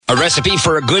A recipe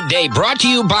for a good day brought to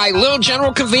you by Little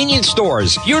General Convenience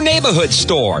Stores, your neighborhood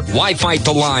store. Why fight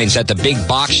the lines at the big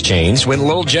box chains when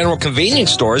Little General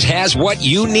Convenience Stores has what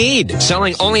you need?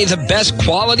 Selling only the best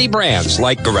quality brands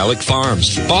like Garelic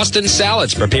Farms, Boston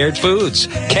Salads, Prepared Foods,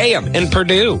 Kayam, and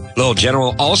Purdue. Little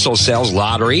General also sells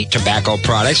lottery, tobacco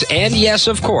products, and yes,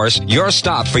 of course, your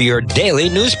stop for your daily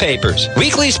newspapers.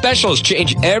 Weekly specials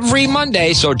change every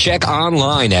Monday, so check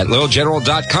online at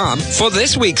littlegeneral.com for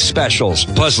this week's specials.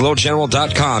 Plus,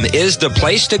 littlegeneral.com is the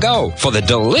place to go for the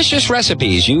delicious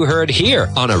recipes you heard here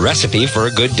on A Recipe for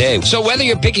a Good Day. So whether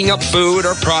you're picking up food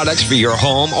or products for your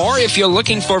home, or if you're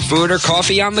looking for food or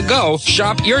coffee on the go,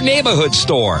 shop your neighborhood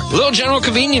store. Little General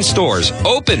Convenience Stores,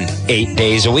 open 8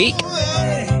 days a week.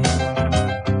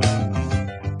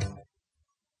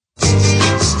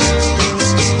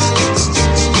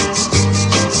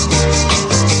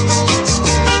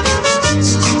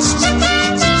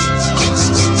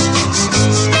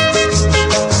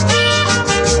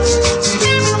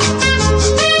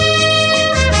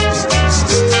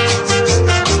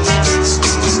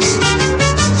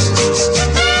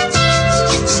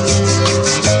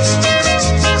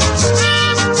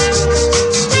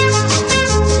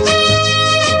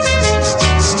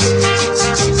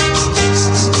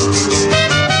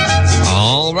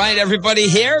 Everybody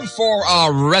here for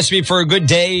A Recipe for a Good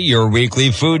Day, your weekly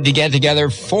food to get together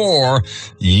for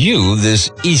you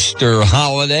this Easter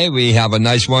holiday. We have a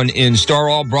nice one in store,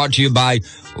 all brought to you by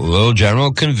Little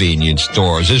General Convenience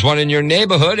Stores. There's one in your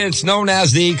neighborhood. It's known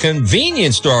as the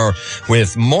Convenience Store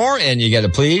with more, and you get a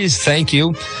please, thank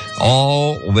you,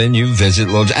 all when you visit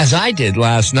Little, as I did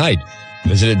last night.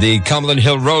 Visited the Cumberland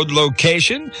Hill Road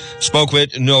location, spoke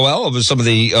with Noel over some of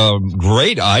the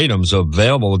great items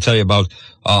available. We'll tell you about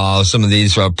some of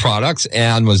these products,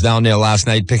 and was down there last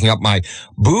night picking up my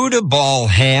Buddha ball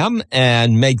ham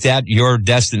and make that your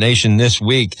destination this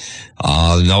week.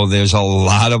 No, there's a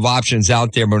lot of options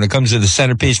out there, but when it comes to the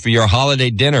centerpiece for your holiday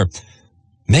dinner,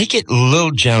 make it Little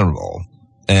General,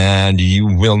 and you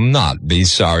will not be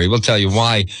sorry. We'll tell you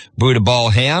why Buddha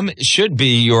ball ham should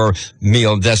be your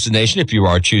meal destination if you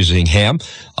are choosing ham.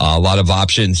 A lot of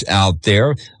options out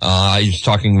there. I was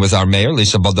talking with our mayor,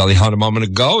 Lisa Baldelli, a moment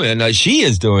ago, and she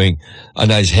is doing a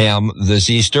nice ham this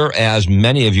Easter, as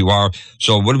many of you are.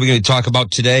 So what are we going to talk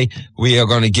about today? We are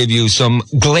going to give you some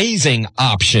glazing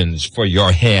options for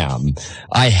your ham.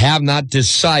 I have not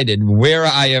decided where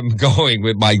I am going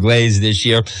with my glaze this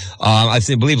year. I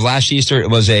believe last Easter it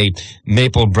was a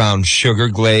maple brown sugar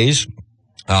glaze.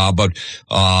 But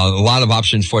a lot of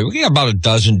options for you. We got about a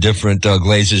dozen different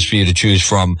glazes for you to choose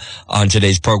from on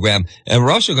today's program. And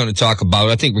we're also going to talk about,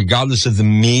 I think, regardless of the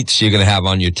meats you're going to have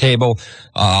on your table,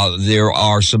 there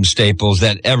are some staples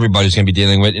that everybody's going to be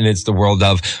dealing with, and it's the world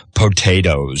of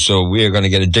potatoes. So we are going to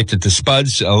get addicted to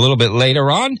spuds a little bit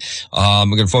later on.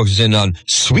 We're going to focus in on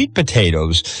sweet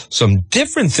potatoes, some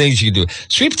different things you can do.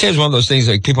 Sweet potatoes is one of those things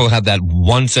like people have that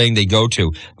one thing they go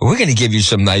to, but we're going to give you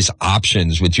some nice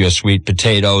options with your sweet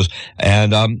potatoes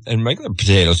and regular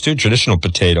potatoes too, traditional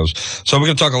potatoes. So we're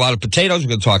going to talk a lot of potatoes. We're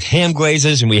going to talk ham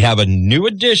glazes, and we have a new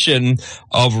edition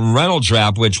of Reynolds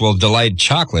Wrap, which will delight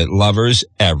chocolate lovers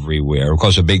everywhere. Of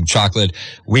course, a big chocolate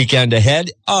weekend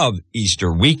ahead of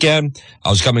Easter weekend. I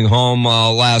was coming home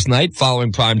last night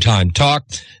following primetime talk,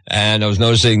 and I was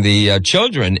noticing the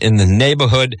children in the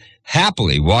neighborhood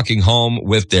happily walking home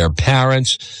with their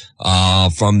parents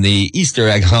from the Easter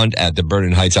egg hunt at the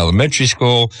Vernon Heights Elementary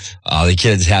School. The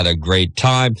kids had a great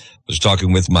time. I was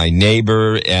talking with my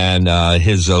neighbor and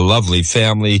his lovely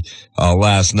family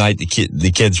last night.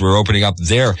 The kids were opening up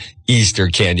their Easter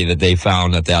candy that they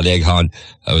found at that egg hunt.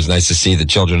 It was nice to see the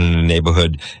children in the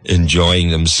neighborhood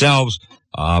enjoying themselves.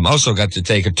 Also got to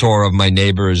take a tour of my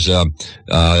neighbor's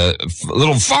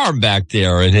little farm back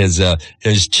there, and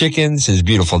his chickens, his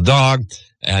beautiful dog,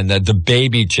 and the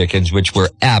baby chickens, which were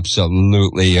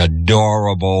absolutely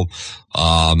adorable.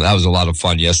 That was a lot of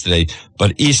fun yesterday.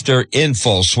 But Easter in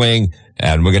full swing,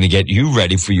 and we're going to get you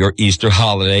ready for your Easter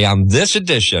holiday on this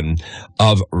edition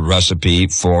of Recipe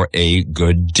for a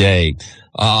Good Day.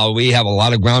 We have a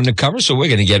lot of ground to cover, so we're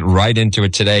going to get right into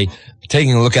it today,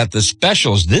 taking a look at the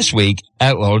specials this week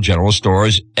at Little General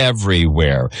stores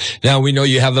everywhere. Now, we know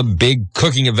you have a big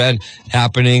cooking event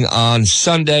happening on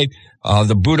Sunday,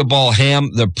 the Buddha ball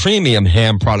ham, the premium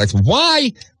ham product.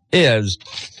 Why is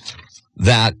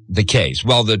that the case?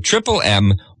 Well, the Triple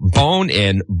M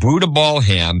bone-in Buddha ball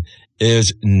ham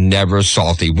is never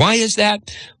salty. Why is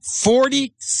that?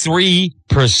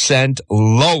 43%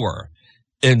 lower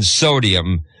in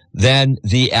sodium than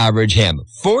the average ham.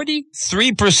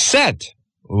 43%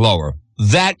 lower.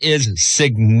 that is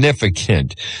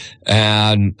significant.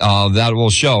 And that will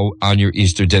show on your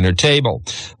Easter dinner table.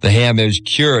 The ham is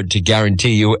cured to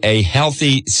guarantee you a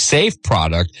healthy, safe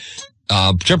product.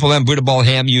 Triple M Buddha Ball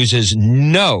ham uses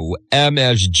no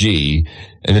MSG,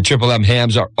 and the Triple M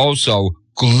hams are also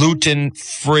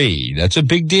gluten-free. That's a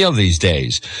big deal these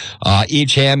days.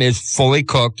 Each ham is fully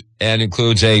cooked and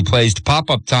includes a placed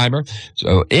pop-up timer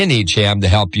so in each ham to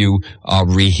help you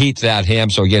reheat that ham.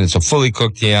 So again, it's a fully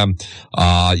cooked ham.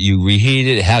 You reheat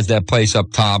it. It has that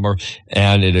place-up timer,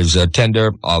 and it is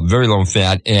tender, very low in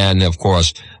fat, and of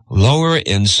course, lower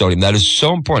in sodium. That is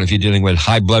so important if you're dealing with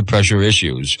high blood pressure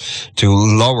issues, to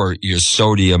lower your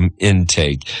sodium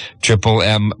intake. Triple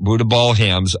M Buddha Ball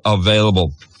hams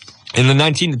available in the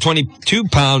 19 to 22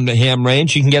 pound ham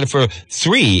range. You can get it for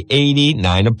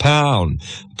 $3.89 a pound.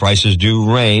 Prices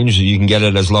do range. You can get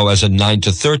it as low as a 9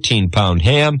 to 13 pound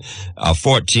ham, a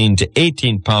 14 to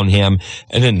 18 pound ham,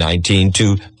 and a 19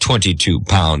 to 22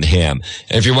 pound ham.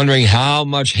 And if you're wondering how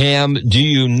much ham do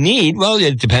you need, well,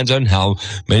 it depends on how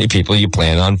many people you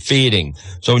plan on feeding.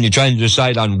 So when you're trying to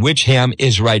decide on which ham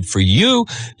is right for you,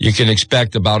 you can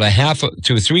expect about a half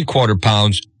to 3/4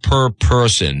 pounds per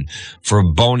person. For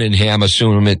bone-in ham,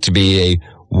 assume it to be a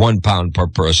 1 pound per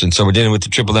person. So we're dealing with the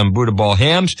Triple M Buddha Ball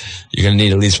hams. You're going to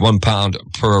need at least 1 pound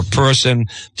per person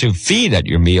to feed at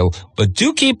your meal. But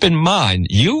do keep in mind,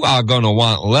 you are going to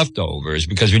want leftovers,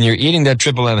 because when you're eating that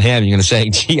Triple M ham, you're going to say,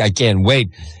 gee, I can't wait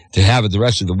to have it the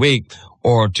rest of the week,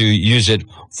 or to use it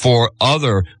for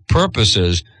other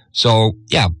purposes. So,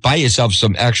 yeah, buy yourself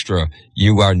some extra.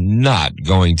 You are not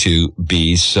going to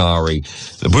be sorry.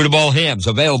 The Buddha Ball hams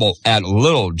available at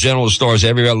Little General stores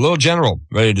everywhere. Little General,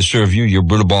 ready to serve you your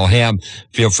Buddha Ball ham.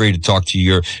 Feel free to talk to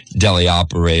your deli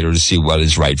operator to see what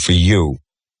is right for you.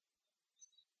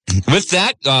 With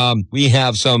that, we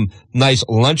have some nice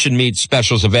luncheon meat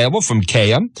specials available from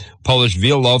KM. Polish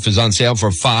veal loaf is on sale for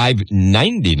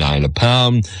 $5.99 a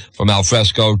pound. From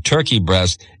Alfresco, turkey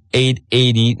breast,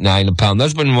 $8.89 a pound.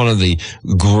 That's been one of the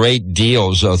great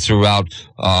deals throughout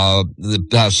the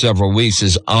past several weeks,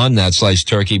 is on that sliced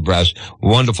turkey breast.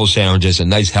 Wonderful sandwiches, a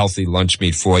nice healthy lunch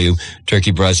meat for you.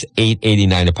 Turkey breast,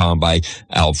 $8.89 a pound by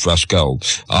Alfresco.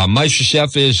 Meister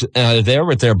Chef is there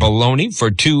with their bologna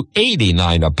for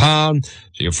 $2.89 a pound. So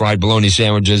your fried bologna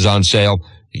sandwiches on sale.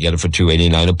 You get it for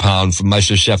 $2.89 a pound. From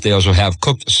Meister Chef, they also have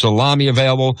cooked salami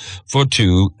available for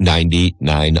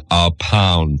 $2.99 a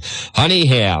pound. Honey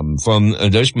ham from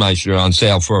Meister on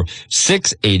sale for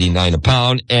 $6.89 a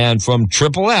pound. And from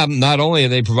Triple M, not only are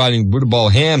they providing Buddha Ball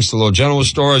hams to Little General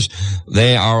stores,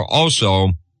 they are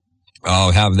also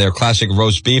have their classic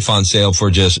roast beef on sale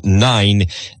for just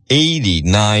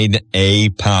 $9.89 a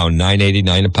pound.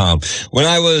 $9.89 a pound. When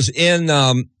I was in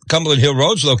Cumberland Hill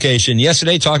Road's location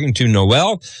yesterday, talking to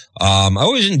Noel. I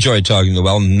always enjoy talking to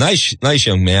Noel. Nice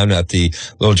young man at the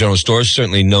Little General store.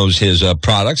 Certainly knows his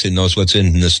products and knows what's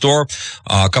in the store.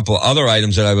 A couple of other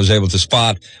items that I was able to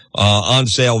spot on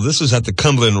sale. This is at the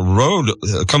Cumberland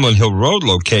Hill Road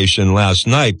location last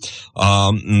night.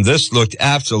 This looked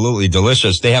absolutely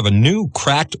delicious. They have a new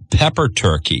cracked pepper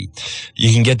turkey.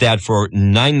 You can get that for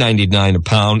 $9.99 a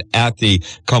pound at the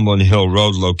Cumberland Hill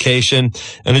Road location.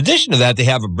 In addition to that, they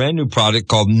have a brand new product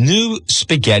called New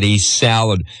Spaghetti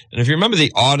Salad. And if you remember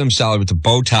the autumn salad with the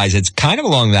bow ties, it's kind of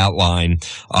along that line,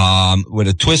 with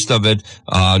a twist of it,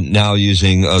 now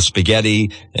using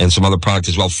spaghetti and some other product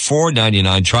as well.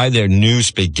 $4.99. Try their new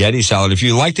spaghetti salad. If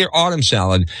you like their autumn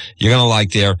salad, you're going to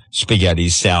like their spaghetti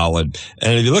salad.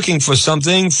 And if you're looking for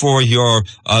something for your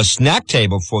snack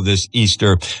table for this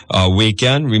Easter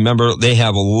weekend, remember they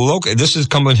have this is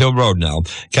Cumberland Hill Road now,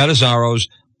 Catazaro's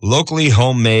locally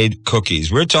homemade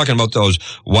cookies. We're talking about those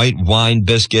white wine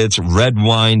biscuits, red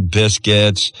wine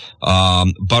biscuits,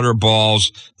 butter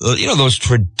balls, those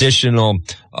traditional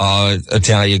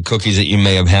Italian cookies that you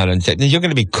may have had. You're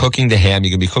going to be cooking the ham. You're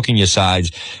going to be cooking your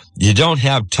sides. You don't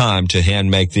have time to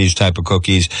hand make these type of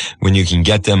cookies when you can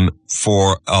get them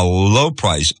for a low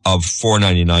price of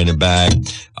 $4.99 a bag.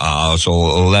 So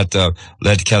let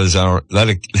Calzaro,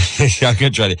 I'm going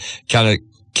to try to kind of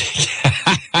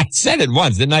I said it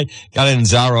once, didn't I? Got it in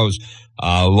Zaro's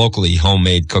locally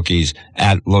homemade cookies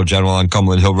at Little General on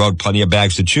Cumberland Hill Road. Plenty of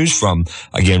bags to choose from,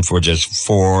 again, for just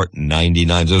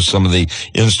 $4.99. Those are some of the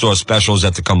in-store specials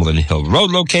at the Cumberland Hill Road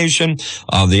location.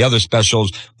 The other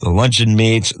specials, the luncheon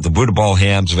meats, the Buddha Ball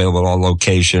hams available at all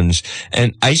locations,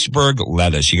 and iceberg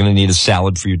lettuce. You're going to need a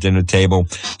salad for your dinner table.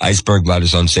 Iceberg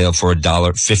lettuce on sale for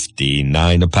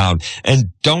 $1.59 a pound.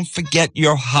 And don't forget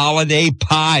your holiday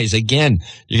pies. Again,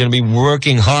 you're going to be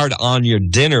working hard on your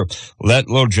dinner. Let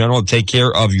Little General take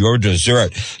care of your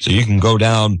dessert. So you can go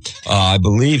down,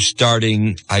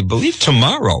 starting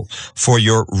tomorrow for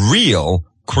your real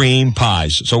cream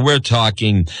pies. So we're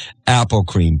talking apple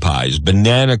cream pies,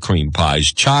 banana cream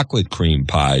pies, chocolate cream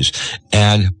pies,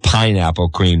 and pineapple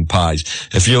cream pies.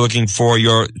 If you're looking for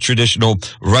your traditional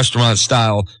restaurant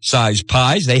style size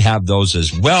pies, they have those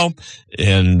as well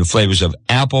in the flavors of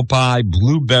apple pie,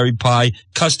 blueberry pie,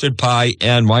 custard pie,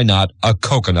 and why not a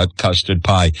coconut custard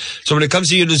pie. So when it comes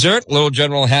to your dessert, Little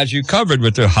General has you covered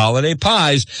with their holiday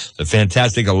pies. The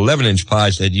fantastic 11-inch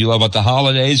pies that you love at the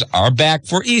holidays are back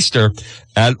for Easter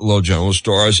at Little General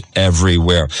stores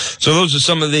everywhere. So those are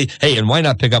some of hey, and why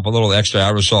not pick up a little extra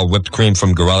aerosol whipped cream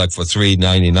from Gorelick for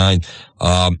 $3.99?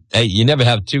 Hey, you never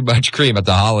have too much cream at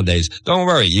the holidays. Don't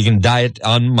worry, you can diet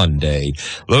on Monday.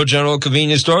 Little General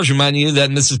convenience stores reminding you that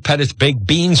Mrs. Pettit's baked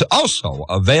beans also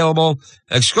available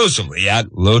exclusively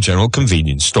at Little General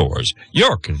convenience stores.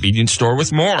 Your convenience store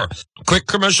with more. Quick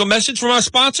commercial message from our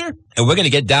sponsor, and we're going to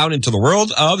get down into the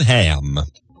world of ham.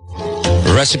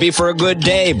 Recipe for a good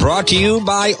day brought to you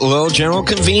by Little General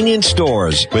Convenience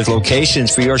Stores with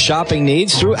locations for your shopping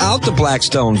needs throughout the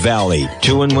Blackstone Valley.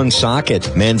 2-in-1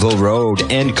 Socket, Manville Road,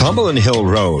 and Cumberland Hill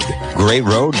Road. Gray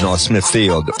Road, North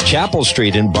Smithfield. Chapel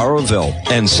Street in Burrowville.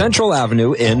 And Central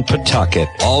Avenue in Pawtucket.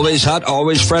 Always hot,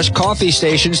 always fresh coffee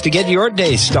stations to get your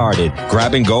day started.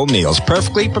 Grab-and-go meals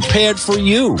perfectly prepared for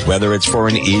you, whether it's for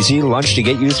an easy lunch to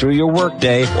get you through your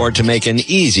workday or to make an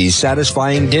easy,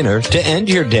 satisfying dinner to end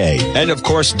your day. And of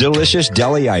course, delicious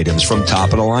deli items from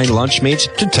top-of-the-line lunch meats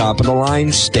to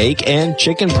top-of-the-line steak and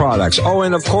chicken products. Oh,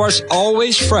 and of course,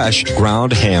 always fresh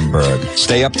ground hamburg.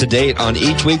 Stay up to date on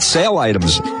each week's sale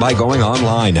items by going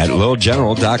online at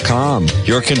littlegeneral.com.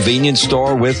 Your convenience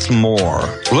store with more.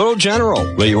 Little General,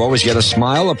 where you always get a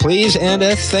smile, a please, and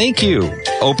a thank you.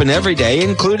 Open every day,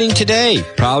 including today.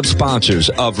 Proud sponsors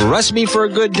of Recipe for a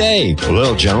Good Day,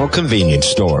 Little General Convenience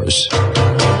Stores.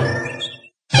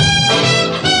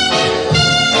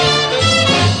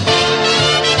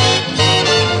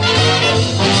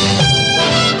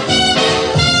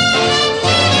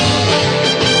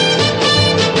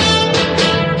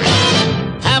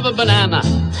 Banana,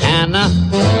 Hannah.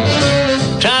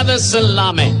 Try the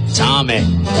salami, Tommy.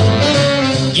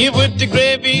 Give with the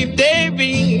gravy,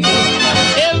 Davy.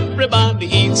 Everybody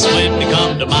eats when they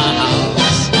come to my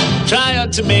house. Try a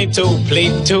tomato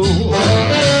plate too.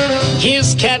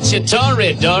 Here's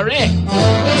cacciatore, Dory.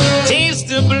 Taste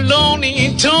the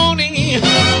bologna, Tony.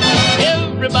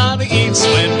 Everybody eats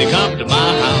when they come to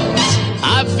my house.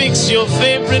 I fix your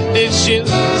favorite dishes,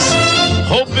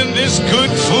 hoping this good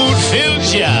food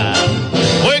fills ya.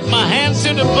 Work my hands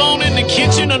to the bone in the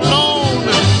kitchen alone.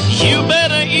 You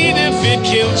better eat if it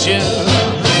kills ya.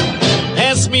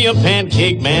 Pass me a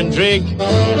pancake, mandrake.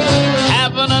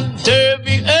 Having a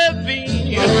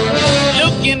derby-irby.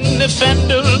 Look in the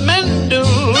fendel,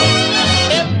 mendel.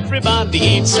 Everybody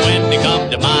eats when they come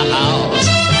to my house.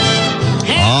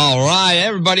 All right,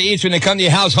 everybody eats when they come to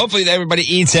your house. Hopefully everybody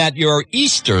eats at your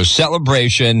Easter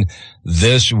celebration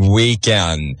this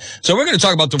weekend. So we're going to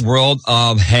talk about the world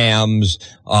of hams,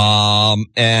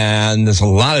 and there's a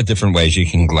lot of different ways you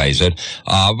can glaze it.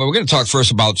 But we're going to talk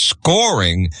first about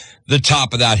scoring the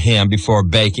top of that ham before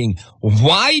baking.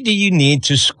 Why do you need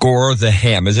to score the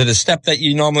ham? Is it a step that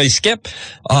you normally skip?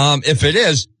 If it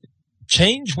is,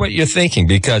 change what you're thinking,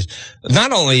 because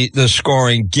not only the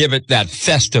scoring give it that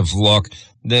festive look,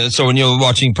 so when you're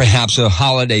watching perhaps a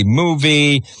holiday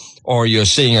movie or you're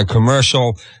seeing a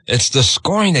commercial, it's the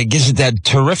scoring that gives it that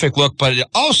terrific look, but it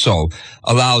also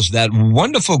allows that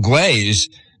wonderful glaze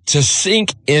to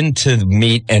sink into the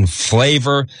meat and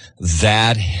flavor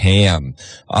that ham.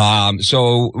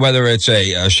 So whether it's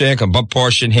a shank, a butt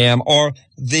portion ham, or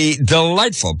the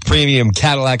delightful premium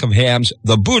Cadillac of hams,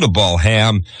 the Buddha Ball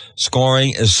ham,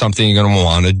 scoring is something you're going to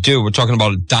want to do. We're talking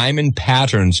about diamond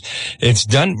patterns. It's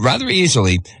done rather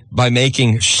easily by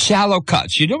making shallow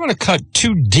cuts. You don't want to cut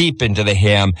too deep into the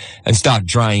ham and start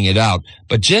drying it out,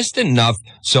 but just enough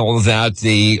so that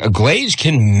the glaze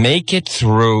can make it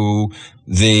through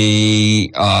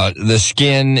the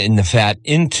skin and the fat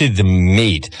into the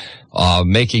meat,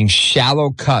 making shallow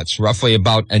cuts, roughly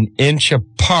about an inch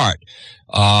apart.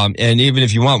 And even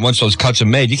if you want, once those cuts are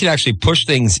made, you can actually push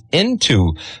things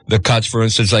into the cuts, for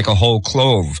instance, like a whole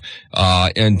clove,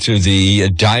 into the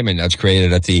diamond that's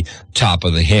created at the top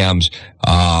of the hams.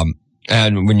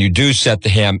 And when you do set the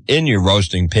ham in your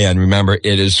roasting pan, remember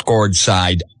it is scored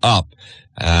side up,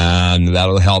 and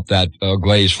that'll help that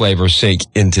glaze flavor sink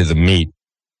into the meat.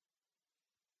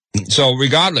 So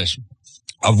regardless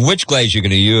of which glaze you're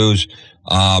going to use,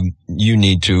 you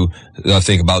need to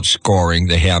think about scoring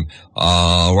the ham.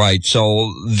 Right.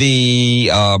 So the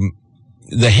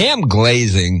the ham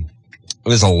glazing,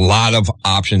 there's a lot of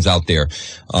options out there.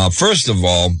 First of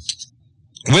all,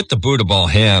 with the Buddha ball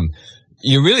ham,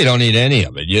 you really don't need any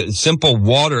of it. Simple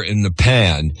water in the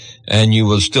pan, and you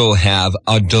will still have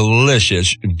a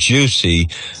delicious, juicy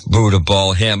Buddha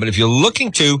ball ham. But if you're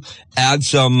looking to add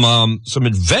some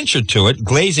adventure to it,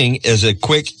 glazing is a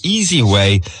quick, easy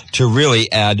way to really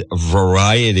add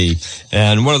variety.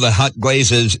 And one of the hot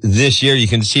glazes this year, you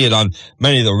can see it on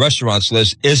many of the restaurants'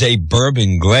 lists, is a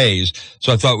bourbon glaze.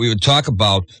 So I thought we would talk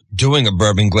about doing a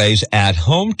bourbon glaze at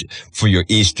home for your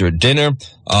Easter dinner.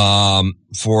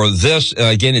 For this,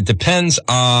 again, it depends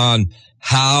on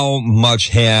how much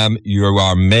ham you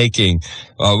are making.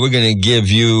 We're going to give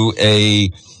you a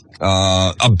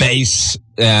base,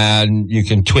 and you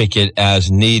can tweak it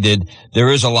as needed. There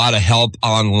is a lot of help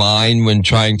online when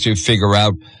trying to figure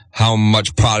out how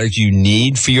much product you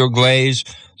need for your glaze.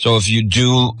 So if you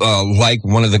do like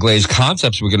one of the glaze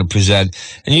concepts we're going to present,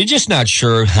 and you're just not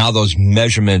sure how those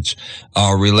measurements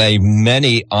relay,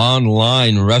 many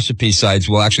online recipe sites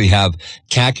will actually have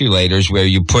calculators where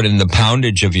you put in the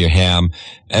poundage of your ham,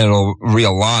 and it'll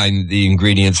realign the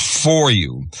ingredients for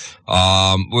you.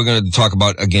 We're going to talk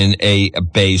about, again, a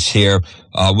base here.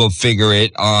 We'll figure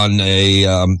it on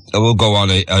we'll go on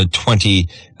a 20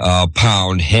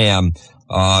 pound ham.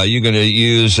 You're going to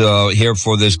use here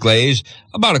for this glaze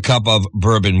about a cup of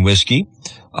bourbon whiskey,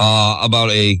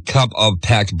 about a cup of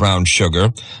packed brown sugar,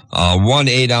 1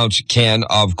 8-ounce can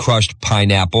of crushed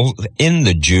pineapple in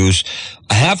the juice,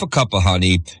 a half a cup of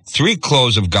honey, 3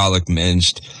 cloves of garlic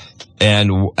minced,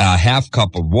 and a half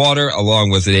cup of water, along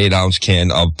with an 8-ounce can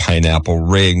of pineapple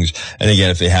rings. And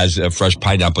again, if it has fresh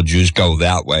pineapple juice, go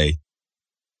that way.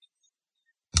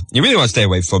 You really want to stay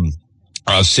away from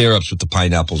syrups with the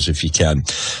pineapples if you can.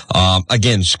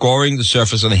 Again, scoring the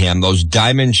surface of the ham, those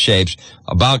diamond shapes,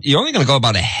 you're only going to go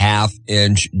about a 1/2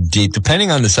 inch deep,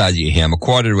 depending on the size of your ham,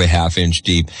 1/4 to a 1/2 inch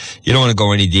deep. You don't want to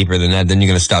go any deeper than that. Then you're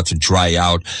going to start to dry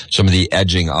out some of the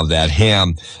edging of that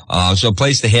ham. So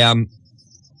place the ham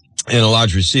in a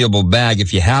large resealable bag.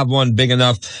 If you have one big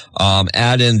enough,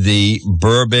 add in the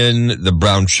bourbon, the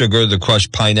brown sugar, the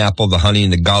crushed pineapple, the honey,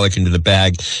 and the garlic into the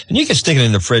bag. And you can stick it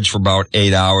in the fridge for about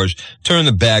 8 hours. Turn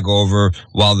the bag over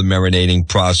while the marinating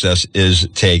process is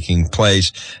taking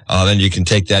place. Then you can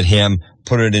take that ham,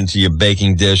 put it into your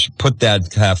baking dish, put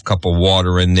that half cup of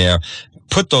water in there.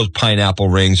 Put those pineapple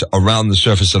rings around the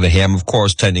surface of the ham, of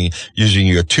course, using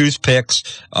your toothpicks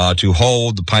to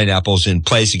hold the pineapples in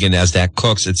place. Again, as that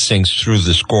cooks, it sinks through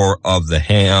the score of the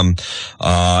ham.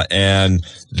 And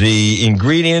the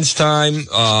ingredients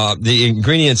the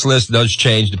ingredients list does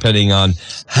change depending on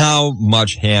how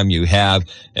much ham you have.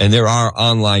 And there are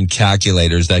online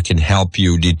calculators that can help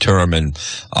you determine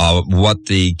what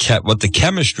the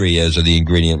chemistry is of the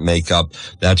ingredient makeup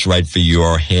that's right for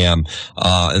your ham.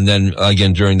 And then again,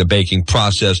 during the baking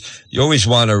process, you always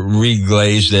want to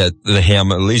reglaze the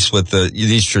ham, at least with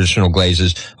these traditional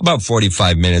glazes, about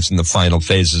 45 minutes in the final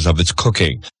phases of its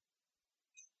cooking.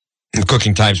 The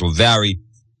cooking times will vary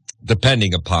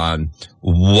depending upon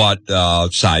what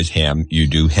size ham you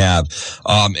do have.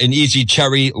 An easy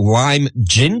cherry lime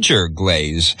ginger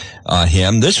glaze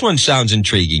ham. This one sounds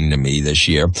intriguing to me this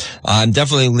year. I'm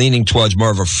definitely leaning towards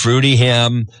more of a fruity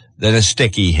ham than a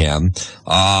sticky ham.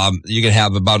 You can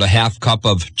have about a half cup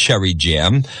of cherry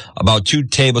jam, about 2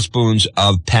 tablespoons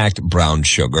of packed brown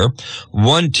sugar,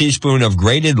 1 teaspoon of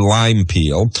grated lime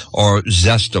peel or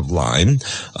zest of lime,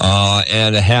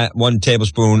 and 1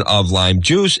 tablespoon of lime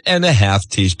juice and a half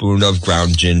teaspoon of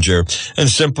ground ginger. And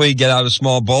simply get out a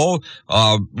small bowl,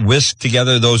 whisk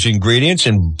together those ingredients,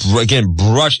 and again,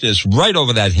 brush this right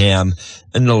over that ham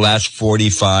in the last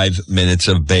 45 minutes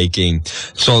of baking.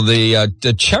 So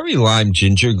the cherry lime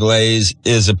ginger glaze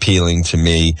is appealing to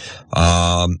me.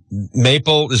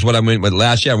 Maple is what I went with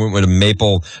last year. I went with a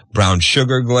maple brown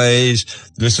sugar glaze.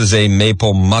 This is a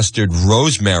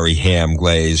Maple-Mustard-Rosemary ham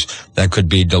glaze that could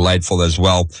be delightful as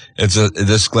well.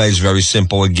 This glaze, very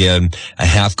simple again. A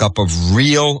half cup of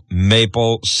real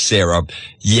maple syrup.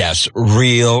 Yes,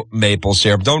 real maple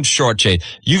syrup. Don't shortchange.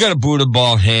 You got a Buddha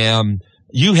ball ham.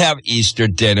 You have Easter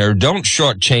dinner. Don't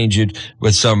shortchange it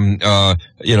with some,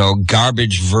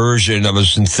 garbage version of a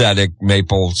synthetic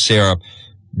maple syrup.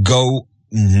 Go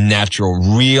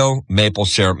natural. Real maple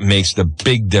syrup makes the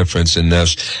big difference in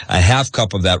this. A half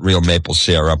cup of that real maple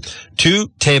syrup,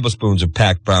 2 tablespoons of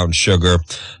packed brown sugar,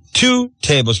 2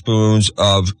 tablespoons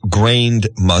of grained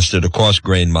mustard, of course,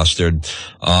 grained mustard,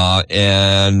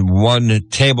 and 1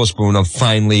 tablespoon of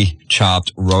finely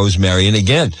chopped rosemary. And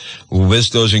again,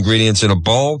 whisk those ingredients in a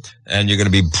bowl, and you're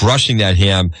going to be brushing that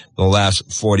ham the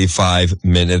last 45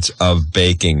 minutes of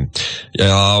baking.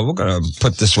 We're going to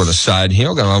put this one aside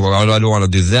here. I don't want to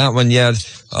do that one yet.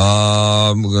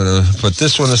 We're going to put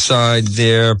this one aside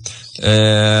there.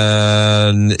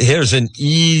 And here's an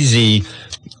easy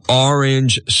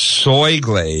Orange-Soy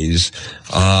glaze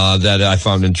that I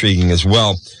found intriguing as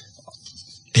well.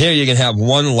 Here you can have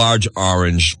 1 large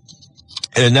orange,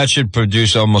 and that should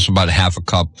produce almost about half a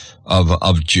cup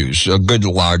of juice, a good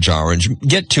large orange.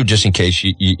 Get 2 just in case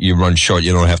you run short.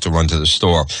 You don't have to run to the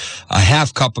store. A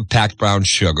half cup of packed brown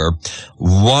sugar,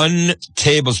 1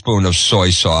 tablespoon of soy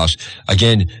sauce.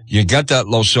 Again, you got that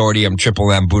low sodium triple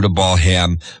lamb Buddha ball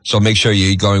ham, so make sure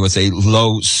you're going with a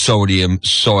low sodium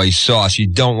soy sauce. You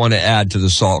don't want to add to the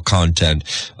salt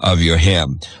content of your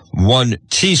ham. 1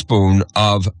 teaspoon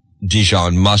of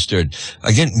Dijon mustard.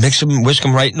 Again, mix them, whisk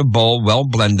them right in a bowl, well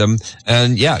blend them,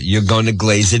 and yeah, you're going to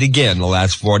glaze it again the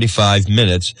last 45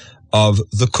 minutes of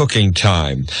the cooking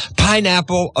time.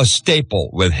 Pineapple, a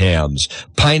staple with hams.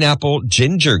 Pineapple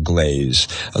ginger glaze.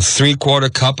 A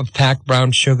 3/4 cup of packed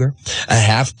brown sugar, a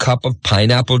half cup of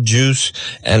pineapple juice,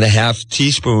 and a half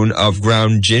teaspoon of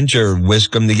ground ginger.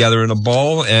 Whisk them together in a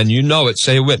bowl, and you know it.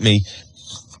 Say it with me.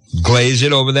 Glaze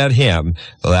it over that ham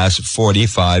the last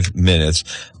 45 minutes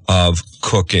of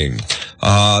cooking.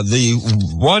 I'll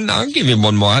give you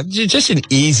one more. Just an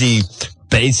easy,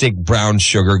 basic brown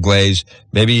sugar glaze.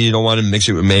 Maybe you don't want to mix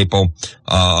it with maple.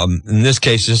 In this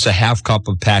case, it's a half cup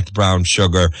of packed brown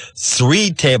sugar,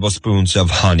 3 tablespoons of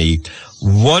honey,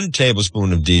 1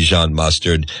 tablespoon of Dijon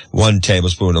mustard, 1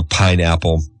 tablespoon of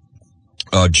pineapple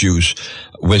juice.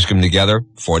 Whisk them together,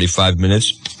 45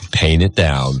 minutes. Paint it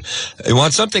down. You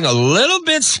want something a little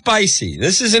bit spicy.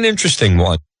 This is an interesting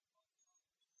one.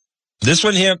 This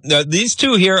one here, these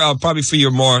 2 here are probably for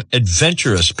your more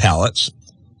adventurous palates.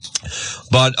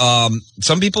 But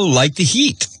some people like the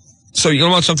heat. So you're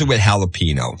going to want something with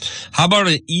jalapeno. How about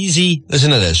an easy, listen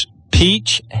to this,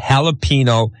 peach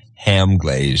jalapeno ham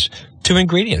glaze. 2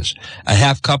 ingredients, a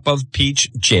half cup of peach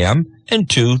jam and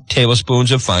 2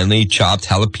 tablespoons of finely chopped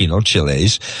jalapeno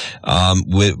chilies.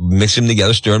 Mix them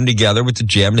together, stir them together with the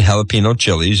jam and jalapeno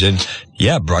chilies, and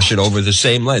yeah, brush it over the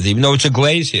same length. Even though it's a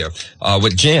glaze here,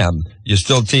 with jam, you're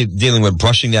still dealing with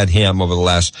brushing that ham over the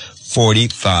last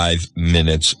 45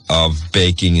 minutes of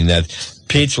baking, and that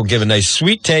peach will give a nice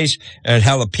sweet taste, and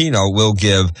jalapeno will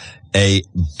give a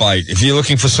bite. If you're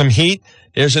looking for some heat,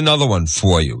 here's another one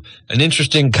for you. An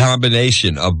interesting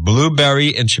combination of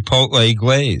blueberry and chipotle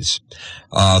glaze.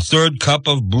 1/3 cup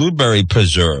of blueberry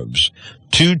preserves.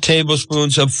 2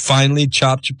 tablespoons of finely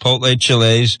chopped chipotle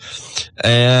chilies.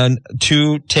 And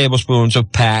 2 tablespoons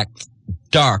of packed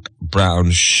dark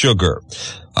brown sugar.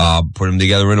 Put them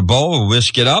together in a bowl,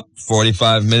 whisk it up.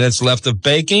 45 minutes left of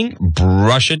baking.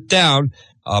 Brush it down.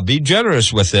 Be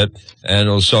generous with it, and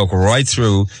it'll soak right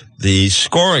through the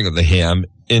scoring of the ham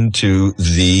into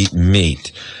the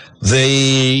meat.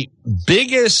 The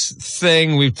biggest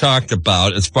thing we've talked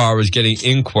about as far as getting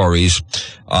inquiries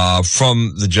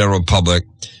from the general public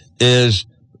is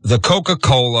the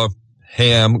Coca-Cola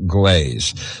ham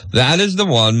glaze. That is the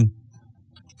one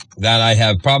that I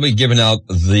have probably given out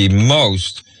the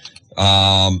most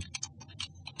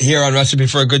here on Recipe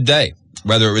for a Good Day.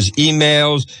 Whether it was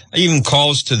emails, even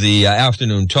calls to the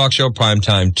afternoon talk show,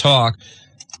 Primetime Talk,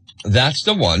 that's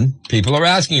the one people are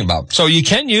asking about. So you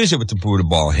can use it with the Buddha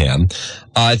ball ham.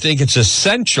 I think it's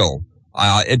essential.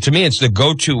 To me, it's the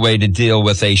go-to way to deal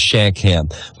with a shank ham.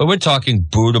 But we're talking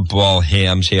Buddha ball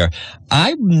hams here.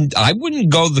 I wouldn't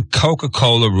go the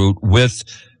Coca-Cola route with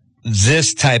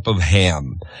this type of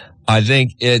ham. I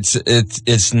think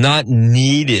it's not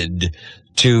needed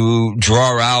to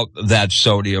draw out that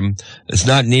sodium. It's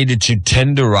not needed to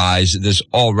tenderize this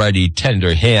already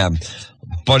tender ham.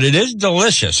 But it is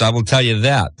delicious, I will tell you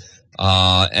that.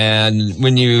 And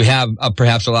when you have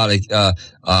perhaps a lot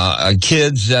of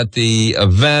kids at the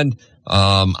event,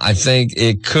 I think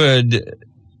it could,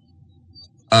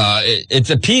 it's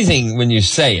appeasing when you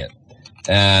say it,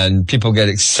 and people get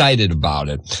excited about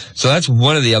it. So that's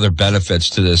one of the other benefits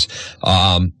to this.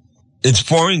 It's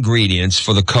 4 ingredients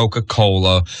for the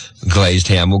Coca-Cola glazed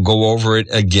ham. We'll go over it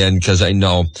again because I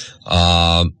know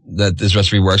that this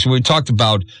recipe works. We talked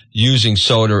about using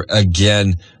soda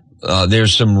again.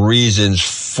 There's some reasons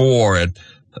for it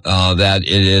that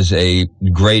it is a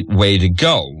great way to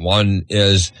go. One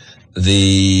is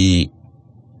the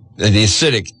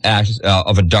acidic act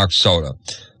of a dark soda.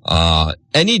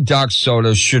 Any dark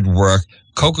soda should work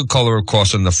Coca-Cola, of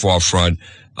course, in the forefront.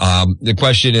 The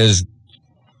question is,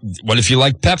 what if you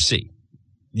like Pepsi?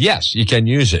 Yes, you can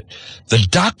use it. The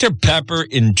Dr. Pepper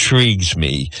intrigues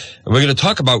me. We're going to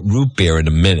talk about root beer in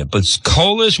a minute, but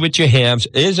colas with your hams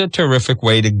is a terrific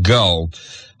way to go.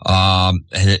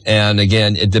 And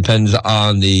again, it depends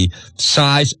on the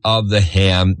size of the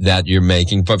ham that you're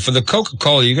making. But for the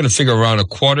Coca-Cola, you're going to figure around a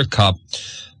quarter cup.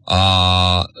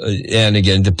 And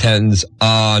again, depends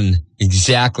on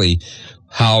exactly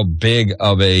how big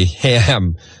of a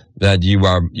ham that you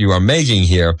are making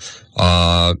here.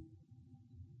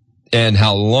 And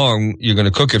how long you're going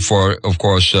to cook it for, of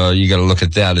course, you got to look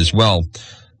at that as well.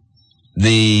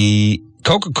 The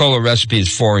Coca-Cola recipe is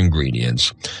 4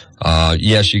 ingredients.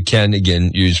 Yes, you can,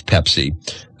 again, use Pepsi.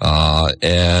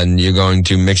 And you're going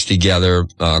to mix together,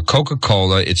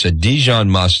 Coca-Cola. It's a Dijon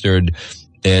mustard.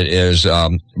 It is,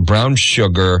 brown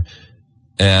sugar.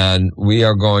 And we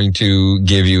are going to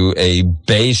give you a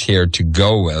base here to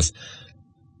go with.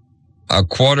 A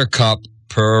quarter cup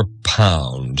per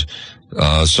pound.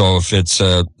 So if it's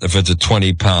a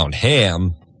 20-pound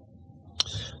ham,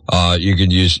 you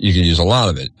could use a lot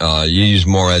of it. You use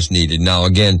more as needed. Now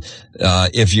again,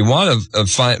 if you want to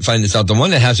find this out, the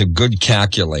one that has a good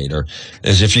calculator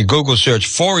is if you Google search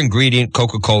 4-ingredient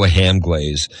Coca-Cola ham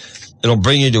glaze. It'll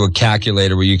bring you to a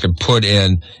calculator where you can put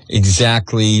in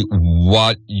exactly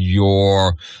what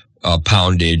your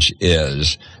poundage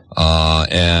is.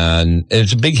 And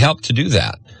it's a big help to do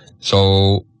that.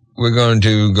 So we're going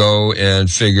to go and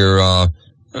figure,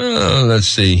 let's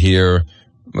see here.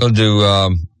 We'll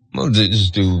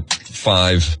just do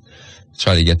 5.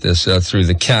 Try to get this through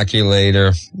the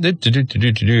calculator.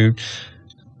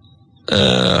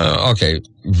 Okay,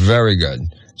 very good.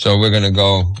 So we're going to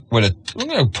go with we're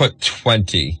going to put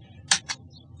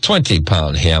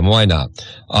 20-pound ham. Why not?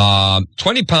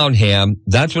 20-pound ham.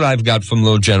 That's what I've got from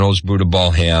Little General's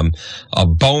Butterball ham.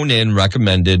 Bone-in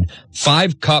recommended.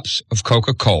 5 cups of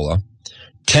Coca-Cola.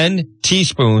 10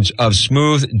 teaspoons of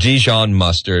smooth Dijon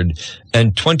mustard,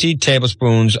 and 20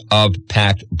 tablespoons of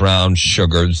packed brown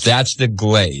sugar. That's the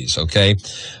glaze, okay?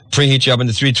 Preheat your oven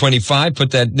to 325. Put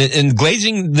that in.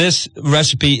 Glazing this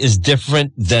recipe is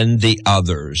different than the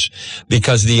others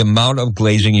because the amount of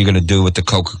glazing you're going to do with the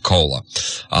Coca-Cola.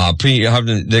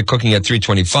 They're cooking at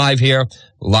 325 here,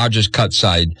 largest cut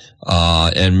side.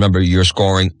 And remember, you're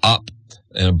scoring up.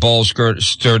 In a bowl,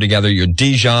 stir together your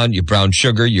Dijon, your brown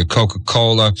sugar, your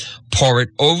Coca-Cola, pour it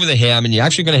over the ham, and you're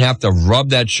actually going to have to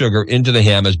rub that sugar into the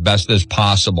ham as best as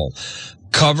possible.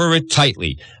 Cover it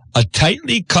tightly. A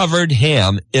tightly covered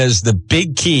ham is the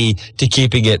big key to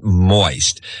keeping it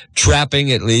moist.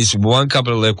 Trapping at least 1 cup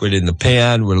of liquid in the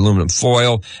pan with aluminum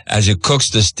foil. As it cooks,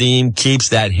 the steam keeps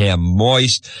that ham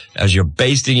moist. As you're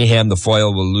basting your ham, the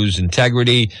foil will lose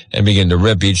integrity and begin to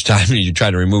rip each time you try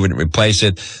to remove it and replace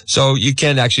it. So you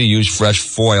can actually use fresh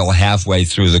foil halfway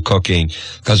through the cooking,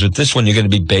 because with this one, you're going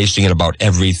to be basting it about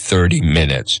every 30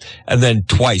 minutes. And then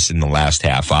twice in the last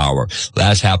half hour.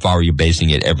 Last half hour, you're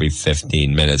basting it every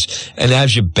 15 minutes. And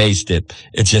as you baste it,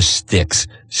 it just sticks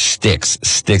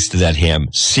to that ham,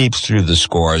 seeps through the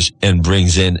scores, and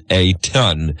brings in a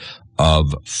ton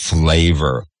of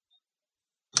flavor.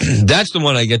 That's the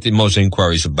one I get the most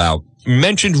inquiries about.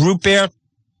 Mentioned root beer.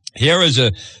 Here is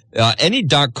any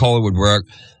dark color would work.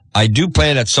 I do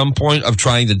plan at some point of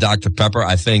trying the Dr. Pepper.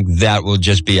 I think that will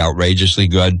just be outrageously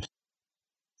good.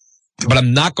 But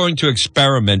I'm not going to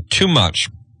experiment too much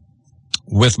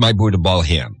with my Butterball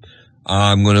ham.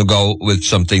 I'm going to go with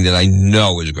something that I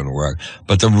know is going to work.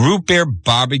 But the root beer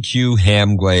barbecue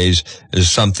ham glaze is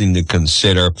something to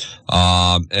consider.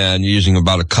 And using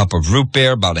about a cup of root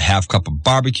beer, about a half cup of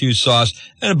barbecue sauce,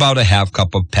 and about a half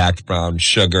cup of packed brown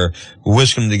sugar.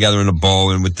 Whisk them together in a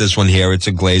bowl. And with this one here, it's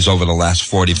a glaze over the last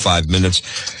 45 minutes.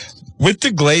 With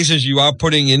the glazes you are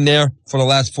putting in there for the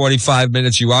last 45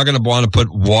 minutes, you are going to want to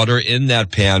put water in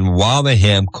that pan while the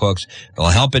ham cooks. It'll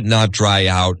help it not dry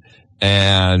out.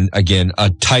 And again, a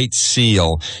tight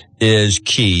seal is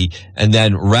key. And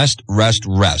then rest.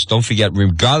 Don't forget,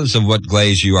 regardless of what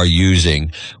glaze you are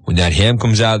using, when that ham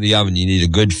comes out of the oven, you need a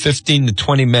good 15 to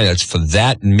 20 minutes for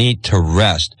that meat to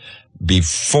rest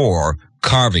before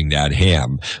carving that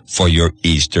ham for your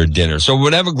Easter dinner. So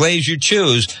whatever glaze you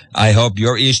choose, I hope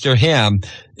your Easter ham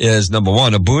is, number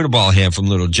one, a Buddha ball ham from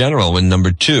Little General, and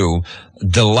number two,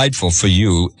 delightful for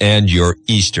you and your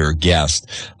Easter guest.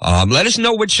 Let us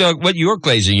know what you're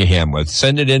glazing your ham with.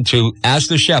 Send it in to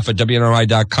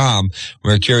askthechef@WNRI.com.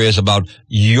 We're curious about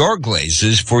your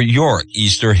glazes for your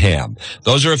Easter ham.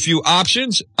 Those are a few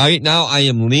options. Right now, I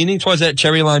am leaning towards that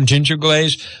cherry lime ginger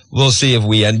glaze. We'll see if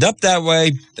we end up that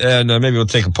way, and maybe we'll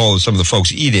take a poll of some of the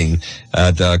folks eating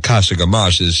at Casa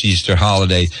Gamache this Easter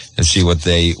holiday and see what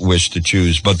they wish to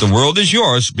choose. But the world is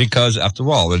yours because, after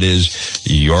all, it is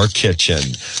your kitchen.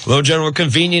 Little General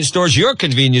Convenience Stores, your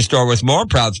convenience store with more,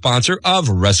 proud sponsor of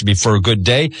Recipe for a Good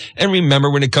Day. And remember,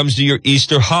 when it comes to your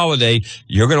Easter holiday,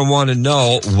 you're going to want to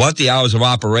know what the hours of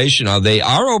operation are. They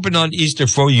are open on Easter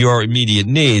for your immediate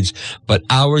needs, but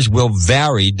hours will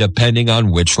vary depending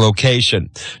on which location.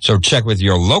 So check with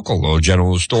your local Little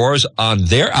General stores on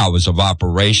their hours of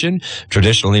operation.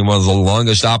 Traditionally, one of the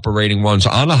longest operating ones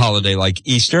on a holiday like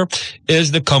Easter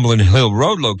is the Cumberland Hill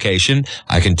Road location.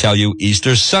 I can tell you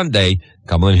Easter Sunday,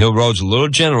 Cumberland Hill Road's Little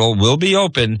General will be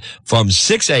open from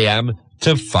 6 a.m.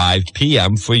 to 5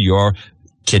 p.m. for your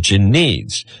kitchen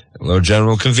needs. Little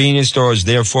General Convenience Store is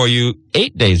there for you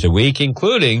 8 days a week,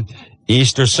 including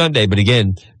Easter Sunday. But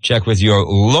again, check with your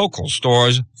local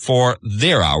stores for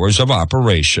their hours of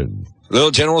operation.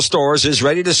 Little General Stores is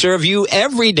ready to serve you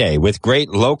every day with great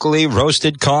locally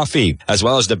roasted coffee, as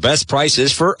well as the best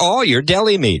prices for all your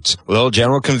deli meats. Little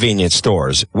General Convenience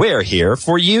Stores, we're here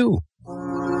for you.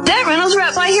 That Reynolds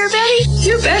wrap by here, Betty?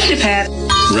 You betcha, Pat.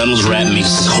 Reynolds wrap makes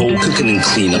this whole cooking and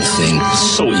cleanup thing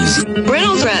so easy.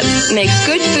 Reynolds wrap makes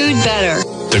good food better.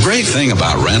 The great thing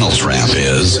about Reynolds wrap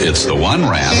is it's the one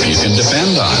wrap you can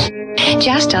depend on.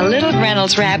 Just a little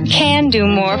Reynolds wrap can do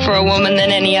more for a woman than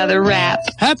any other wrap.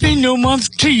 Happy New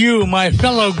Month to you, my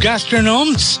fellow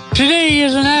gastronomes. Today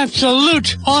is an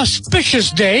absolute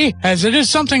auspicious day, as it is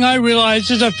something I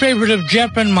realize is a favorite of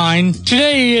Jeff and mine.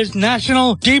 Today is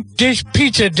National Deep Dish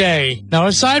Pizza Day. Now,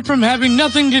 aside from having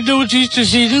nothing to do with Easter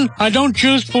season, I don't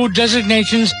choose food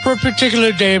designations for a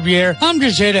particular day of year. I'm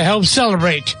just here to help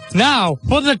celebrate. Now,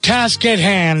 for the task at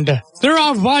hand. There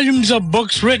are volumes of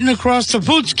books written across the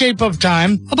foodscape of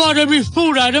time about every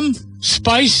food item,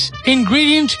 spice,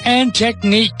 ingredient, and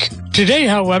technique. Today,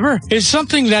 however, is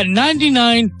something that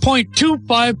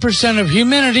 99.25% of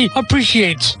humanity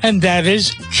appreciates, and that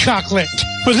is chocolate.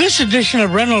 For this edition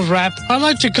of Reynolds Wrap, I'd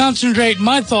like to concentrate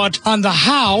my thought on the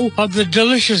how of the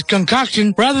delicious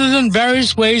concoction rather than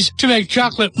various ways to make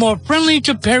chocolate more friendly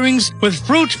to pairings with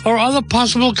fruit or other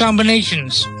possible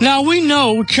combinations. Now, we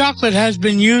know chocolate has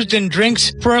been used in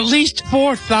drinks for at least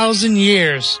 4,000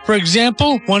 years. For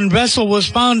example, one vessel was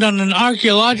found on an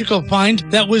archaeological find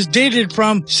that was dated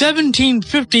from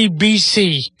 1750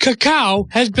 BC. Cacao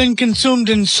has been consumed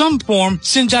in some form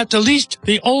since at the least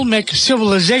the Olmec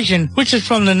civilization, which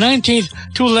is from the 19th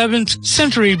to 11th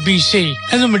century BC,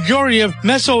 and the majority of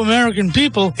Mesoamerican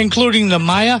people, including the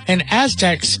Maya and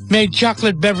Aztecs, made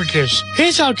chocolate beverages.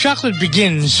 Here's how chocolate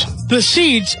begins. The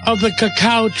seeds of the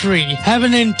cacao tree have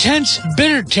an intense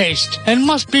bitter taste and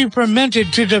must be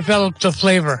fermented to develop the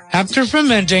flavor. After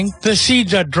fermenting, the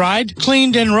seeds are dried,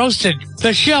 cleaned, and roasted.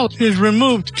 The shell is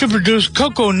removed to produce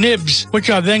cocoa nibs, which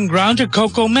are then ground to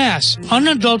cocoa mass,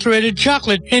 unadulterated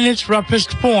chocolate in its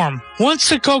roughest form. Once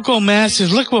the cocoa mass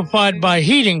is liquefied by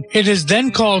heating, it is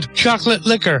then called chocolate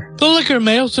liquor. The liquor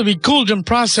may also be cooled and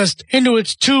processed into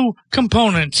its two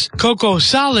components, cocoa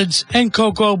solids and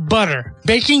cocoa butter.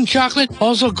 Baking chocolate,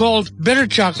 also called bitter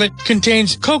chocolate,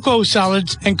 contains cocoa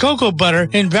solids and cocoa butter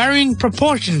in varying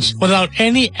proportions without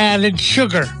any added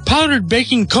sugar. Powdered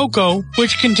baking cocoa,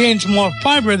 which contains more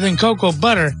fiber than cocoa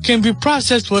butter, can be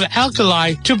processed with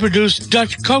alkali to produce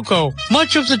Dutch cocoa.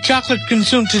 Much of the chocolate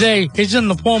consumed today is in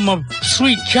the form of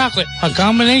sweet chocolate, a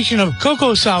combination of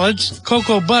cocoa solids,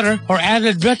 cocoa butter, or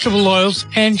added vegetable oils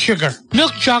and sugar.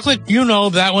 Milk chocolate, you know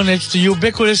that one. It's the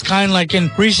ubiquitous kind like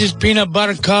in Reese's Peanut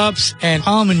Butter Cups and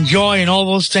Almond Joy and all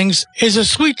those things, is a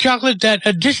sweet chocolate that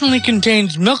additionally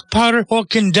contains milk powder or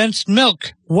condensed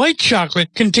milk. White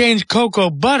chocolate contains cocoa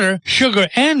butter, sugar,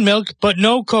 and milk, but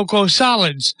no cocoa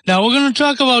solids. Now, we're going to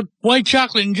talk about white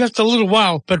chocolate in just a little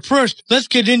while, but first, let's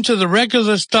get into the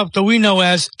regular stuff that we know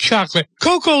as chocolate.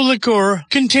 Cocoa liqueur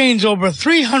contains over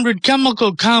 300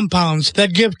 chemical compounds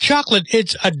that give chocolate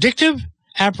its addictive,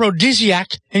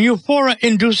 aphrodisiac, and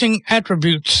euphoria-inducing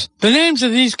attributes. The names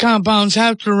of these compounds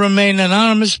have to remain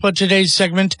anonymous for today's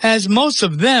segment, as most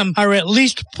of them are at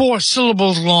least 4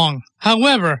 syllables long.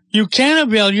 However, you can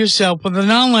avail yourself with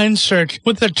an online search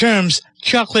with the terms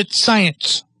chocolate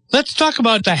science. Let's talk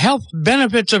about the health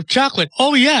benefits of chocolate.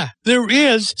 Oh yeah, there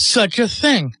is such a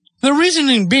thing. The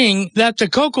reasoning being that the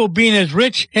cocoa bean is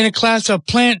rich in a class of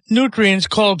plant nutrients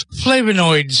called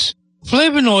flavonoids.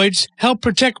 Flavonoids help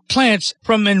protect plants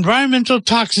from environmental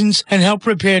toxins and help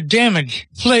repair damage.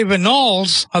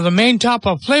 Flavonols are the main type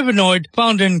of flavonoid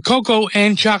found in cocoa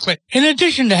and chocolate. In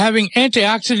addition to having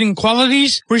antioxidant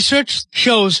qualities, research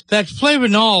shows that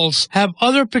flavonols have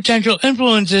other potential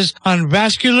influences on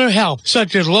vascular health,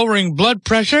 such as lowering blood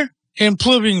pressure,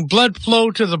 improving blood flow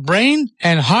to the brain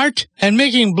and heart, and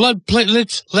making blood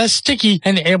platelets less sticky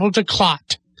and able to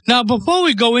clot. Now, before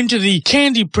we go into the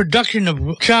candy production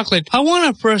of chocolate, I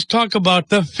want to first talk about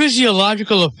the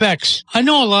physiological effects. I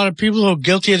know a lot of people who are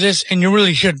guilty of this, and you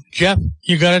really shouldn't. Jeff,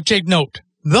 you got to take note.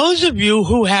 Those of you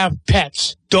who have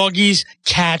pets, doggies,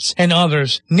 cats, and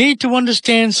others, need to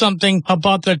understand something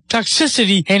about the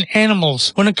toxicity in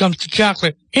animals when it comes to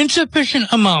chocolate. Insufficient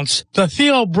amounts, the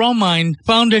theobromine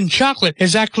found in chocolate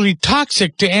is actually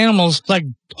toxic to animals like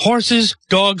horses,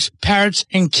 dogs, parrots,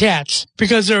 and cats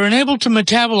because they're unable to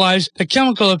metabolize the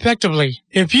chemical effectively.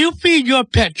 If you feed your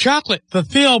pet chocolate, the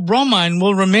theobromine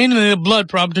will remain in their blood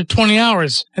for up to 20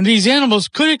 hours, and these animals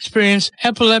could experience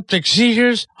epileptic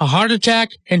seizures, a heart attack,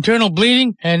 internal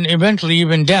bleeding, and eventually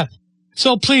even death.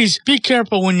 So please be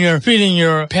careful when you're feeding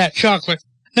your pet chocolate.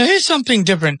 Now here's something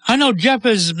different. I know Jeff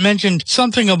has mentioned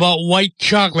something about white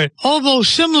chocolate. Although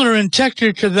similar in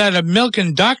texture to that of milk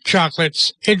and dark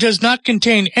chocolates, it does not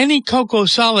contain any cocoa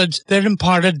solids that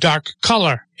impart a dark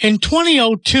color. In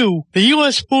 2002, the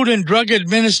U.S. Food and Drug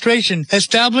Administration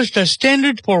established a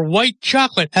standard for white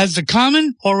chocolate as the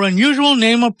common or unusual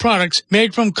name of products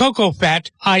made from cocoa fat,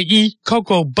 i.e.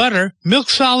 cocoa butter, milk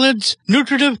solids,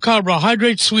 nutritive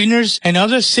carbohydrate sweeteners, and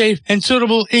other safe and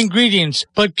suitable ingredients,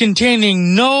 but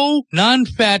containing no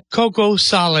non-fat cocoa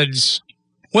solids.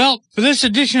 Well, for this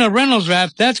edition of Reynolds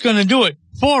Wrap, that's going to do it.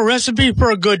 For a Recipe for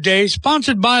a Good Day,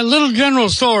 sponsored by Little General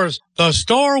Stores, the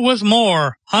store with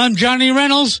more. I'm Johnny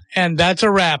Reynolds, and that's a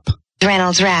wrap.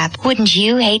 Reynolds Wrap. Wouldn't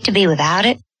you hate to be without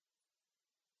it?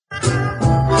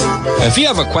 If you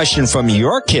have a question from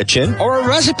your kitchen or a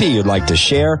recipe you'd like to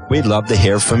share, we'd love to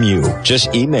hear from you.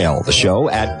 Just email the show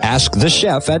at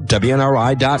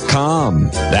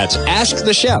askthechef@WNRI.com. That's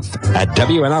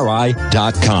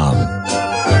askthechef@WNRI.com.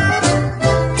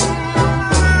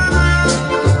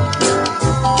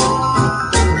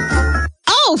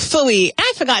 Oh, phooey,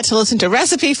 I forgot to listen to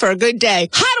Recipe for a Good Day.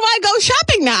 How do I go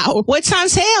shopping now? What's on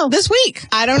sale this week?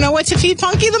 I don't know what to feed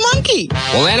Funky the Monkey.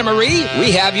 Well, Anna Marie,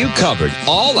 we have you covered.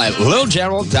 All at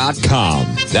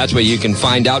littlegeneral.com. That's where you can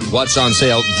find out what's on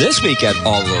sale this week at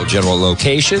all Little General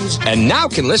locations, and now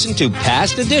can listen to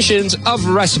past editions of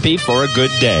Recipe for a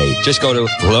Good Day. Just go to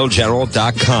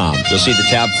littlegeneral.com. You'll see the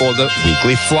tab for the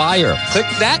weekly flyer. Click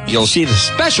that. You'll see the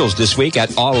specials this week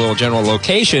at all Little General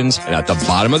locations, and at the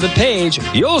bottom of the page,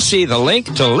 you'll see the link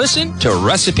to listen to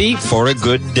Recipe for a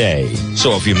Good Day.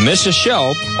 So if you miss a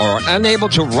show or are unable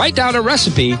to write down a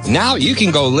recipe, now you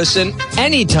can go listen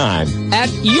anytime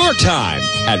at your time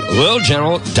at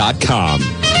littlegeneral.com.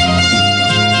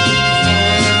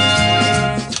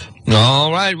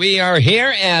 All right, we are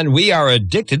here and we are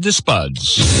addicted to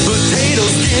spuds. Potato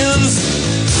skins,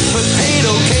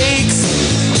 potato cakes,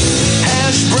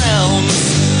 hash browns,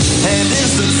 and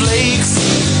instant flakes,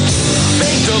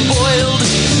 baked or boiled,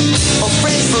 or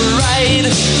French fried.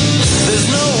 There's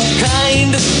no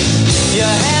kind you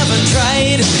haven't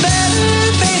tried.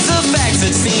 Better face the facts,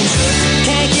 it seems you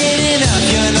can't get enough.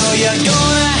 You know you're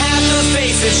gonna have to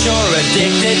face it. You're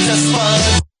addicted to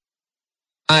spuds.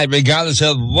 Regardless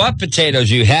of what potatoes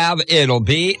you have, it'll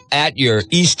be at your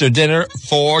Easter dinner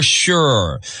for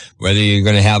sure. Whether you're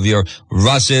going to have your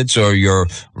russets or your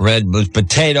red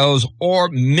potatoes or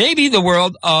maybe the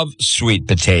world of sweet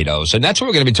potatoes. And that's what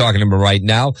we're going to be talking about right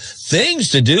now. Things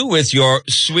to do with your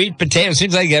sweet potatoes.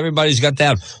 Seems like everybody's got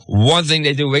that one thing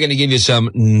they do. We're going to give you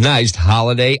some nice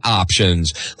holiday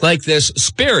options like this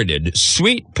spirited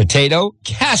sweet potato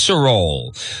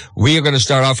casserole. We are going to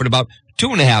start off with about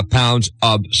 2.5 pounds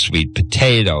of sweet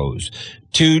potatoes,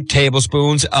 2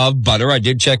 tablespoons of butter. I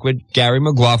did check with Gary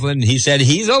McLaughlin, and he said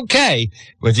he's okay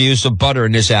with the use of butter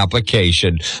in this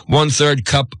application. 1/3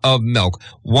 cup of milk,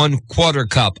 1/4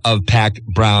 cup of packed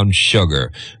brown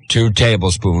sugar, 2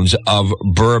 tablespoons of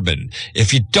bourbon.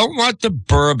 If you don't want the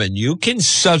bourbon, you can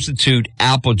substitute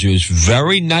apple juice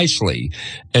very nicely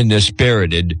in the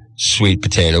spirited sweet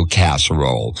potato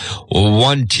casserole.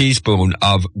 1 teaspoon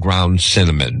of ground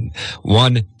cinnamon,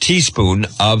 1 teaspoon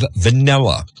of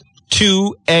vanilla,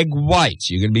 2 egg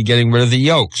whites. You're going to be getting rid of the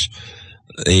yolks.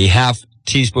 A half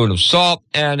teaspoon of salt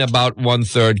and about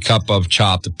 1/3 cup of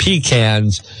chopped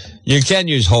pecans. You can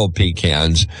use whole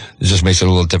pecans. It just makes it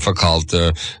a little difficult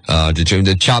to do.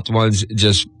 The chopped ones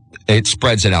just It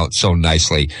spreads it out so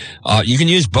nicely. You can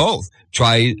use both.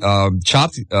 Try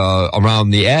chopped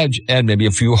around the edge and maybe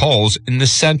a few holes in the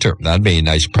center. That'd be a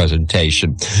nice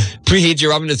presentation. Preheat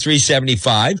your oven to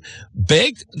 375.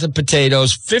 Bake the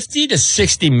potatoes 50 to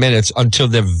 60 minutes until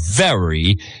they're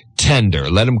very tender.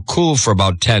 Let them cool for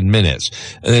about 10 minutes.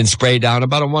 And then spray down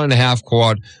about a 1.5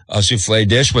 quart souffle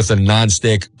dish with a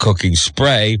nonstick cooking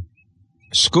spray.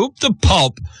 Scoop the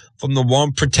pulp from the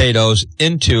warm potatoes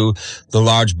into the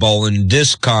large bowl and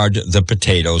discard the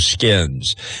potato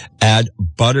skins. Add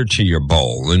butter to your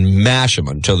bowl and mash them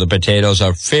until the potatoes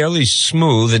are fairly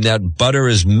smooth and that butter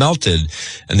is melted.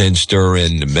 And then stir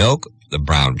in the milk, the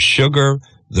brown sugar,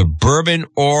 the bourbon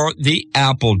or the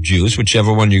apple juice,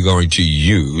 whichever one you're going to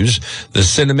use, the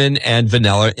cinnamon and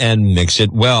vanilla, and mix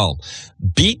it well.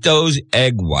 Beat those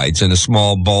egg whites in a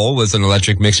small bowl with an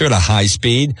electric mixer at a high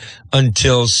speed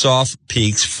until soft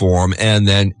peaks form, and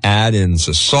then add in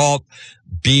the salt.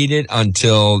 Beat it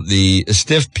until the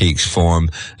stiff peaks form,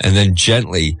 and then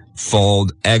gently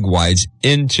fold egg whites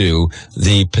into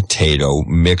the potato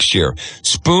mixture.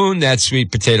 Spoon that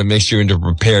sweet potato mixture into a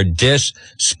prepared dish.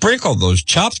 Sprinkle those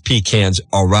chopped pecans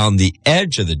around the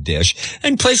edge of the dish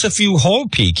and place a few whole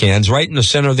pecans right in the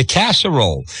center of the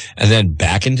casserole. And then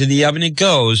back into the oven it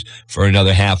goes for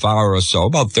another half hour or so,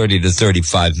 about 30 to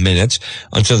 35 minutes,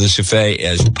 until the souffle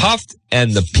is puffed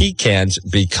and the pecans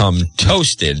become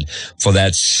toasted for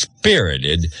that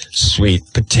spirited sweet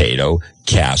potato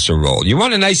casserole. You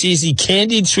want a nice, easy,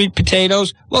 candied sweet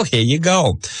potatoes? Well, here you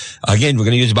go. Again, we're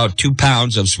going to use about 2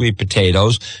 pounds of sweet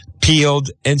potatoes, peeled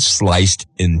and sliced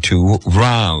into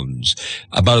rounds.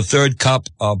 About a third cup,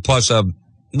 plus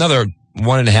another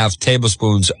 1.5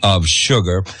 tablespoons of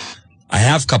sugar, a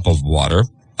half cup of water,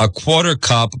 a quarter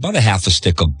cup, about a half a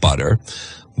stick of butter,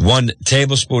 1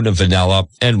 tablespoon of vanilla,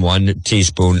 and 1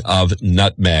 teaspoon of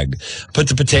nutmeg. Put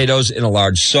the potatoes in a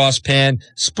large saucepan,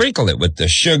 sprinkle it with the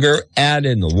sugar, add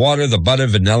in the water, the butter,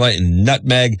 vanilla, and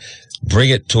nutmeg.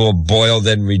 Bring it to a boil,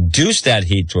 then reduce that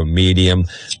heat to a medium.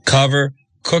 Cover.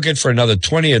 Cook it for another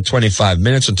 20 or 25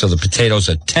 minutes until the potatoes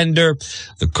are tender.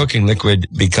 The cooking liquid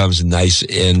becomes nice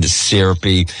and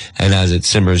syrupy, and as it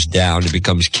simmers down, it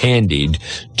becomes candied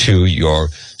to your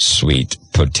sweet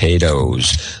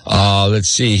potatoes. Let's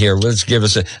see here. Let's give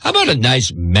us how about a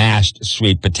nice mashed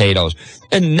sweet potatoes?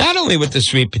 And not only with the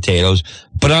sweet potatoes,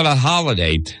 but on a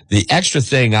holiday, the extra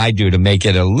thing I do to make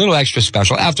it a little extra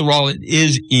special, after all, it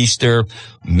is Easter,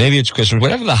 maybe it's Christmas,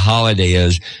 whatever the holiday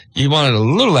is, you want it a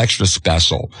little extra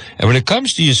special. And when it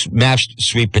comes to your mashed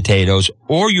sweet potatoes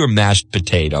or your mashed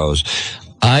potatoes,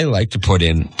 I like to put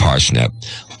in parsnip.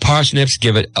 Parsnips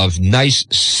give it a nice,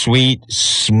 sweet,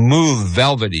 smooth,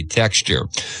 velvety texture.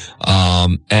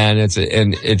 And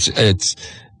it's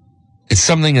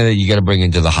something that you got to bring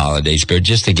into the holiday spirit,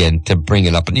 just again, to bring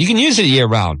it up. And you can use it year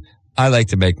round. I like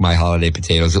to make my holiday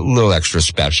potatoes a little extra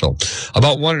special.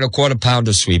 About 1 1/4 pound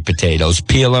of sweet potatoes.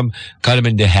 Peel them, cut them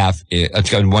into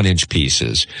 1-inch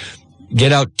pieces.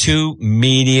 Get out 2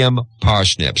 medium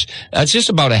parsnips. That's just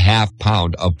about a half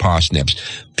pound of parsnips.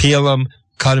 Peel them,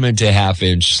 cut them into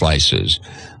 1/2-inch slices.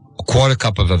 A quarter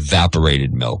cup of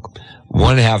evaporated milk.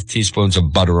 1.5 teaspoons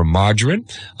of butter or margarine.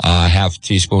 A half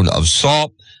teaspoon of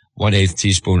salt. 1/8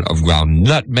 teaspoon of ground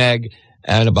nutmeg,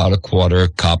 and about a quarter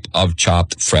cup of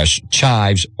chopped fresh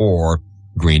chives or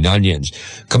green onions.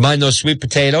 Combine those sweet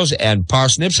potatoes and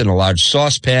parsnips in a large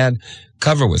saucepan.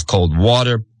 Cover with cold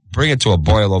water. Bring it to a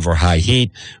boil over high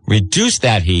heat. Reduce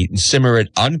that heat and simmer it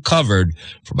uncovered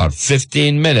for about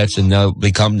 15 minutes, and they'll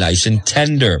become nice and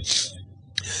tender.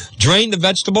 Drain the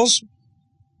vegetables.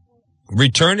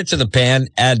 Return it to the pan.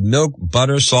 Add milk,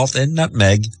 butter, salt, and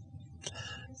nutmeg.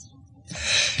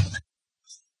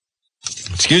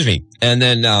 Excuse me. And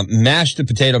then mash the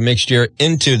potato mixture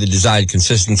into the desired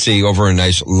consistency over a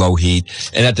nice low heat.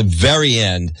 And at the very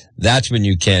end, that's when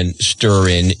you can stir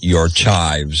in your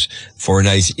chives for a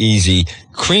nice, easy,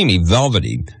 creamy,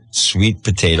 velvety sweet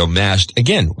potato mashed,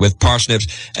 again, with parsnips.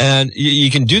 And you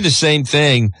can do the same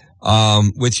thing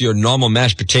with your normal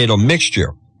mashed potato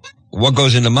mixture. What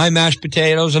goes into my mashed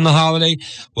potatoes on the holiday?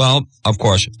 Well, of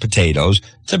course, potatoes.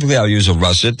 Typically, I'll use a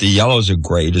russet. The yellows are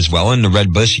great as well, and the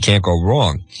red bliss, you can't go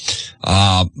wrong.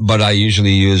 But I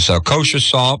usually use kosher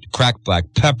salt, cracked black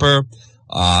pepper.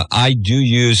 I do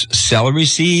use celery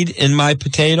seed in my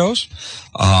potatoes.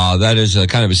 That is a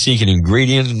kind of a secret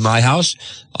ingredient in my house.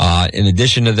 In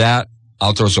addition to that,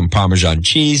 I'll throw some Parmesan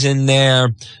cheese in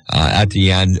there. At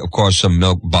the end, of course, some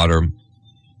milk, butter,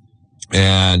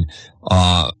 and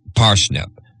parsnip.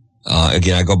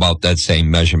 Again, I go about that same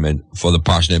measurement for the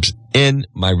parsnips in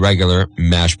my regular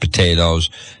mashed potatoes,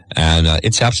 and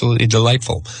it's absolutely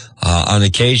delightful. On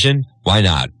occasion, Why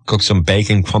not? Cook some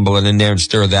bacon, crumble it in there, and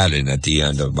stir that in at the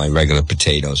end of my regular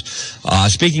potatoes.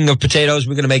 Speaking of potatoes,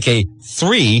 we're going to make a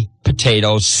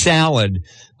 3-potato salad.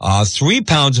 3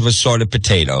 pounds of assorted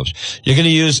potatoes. You're going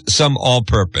to use some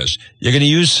all-purpose. You're going to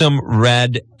use some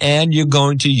red, and you're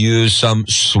going to use some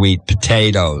sweet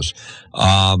potatoes.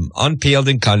 Unpeeled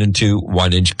and cut into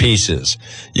 1-inch pieces.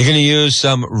 You're going to use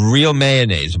some real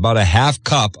mayonnaise, about a half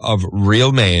cup of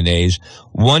real mayonnaise,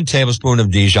 1 tablespoon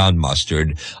of Dijon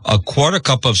mustard, a 1/4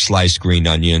 cup of sliced green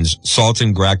onions, salt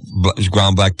and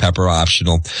ground black pepper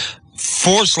optional,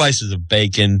 4 slices of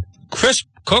bacon, crisp,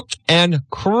 cooked, and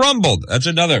crumbled. That's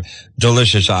another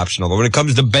delicious optional. But when it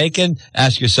comes to bacon,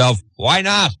 ask yourself, why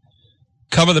not?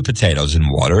 Cover the potatoes in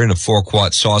water in a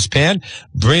 4-quart saucepan.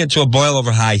 Bring it to a boil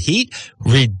over high heat.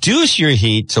 Reduce your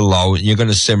heat to low. You're going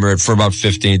to simmer it for about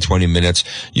 15, 20 minutes.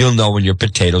 You'll know when your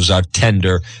potatoes are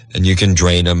tender, and you can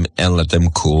drain them and let them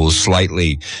cool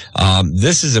slightly.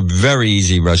 This is a very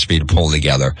easy recipe to pull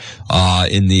together.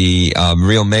 In the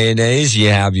real mayonnaise, you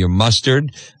have your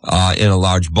mustard in a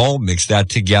large bowl. Mix that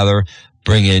together.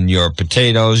 Bring in your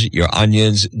potatoes, your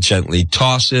onions, gently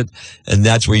toss it, and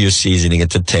that's where you're seasoning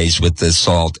it to taste with the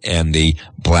salt and the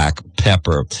black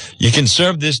pepper. You can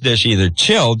serve this dish either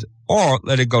chilled or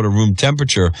let it go to room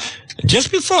temperature.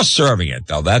 Just before serving it,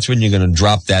 though, that's when you're going to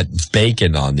drop that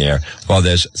bacon on there while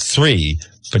there's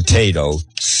 3-potato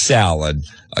salad.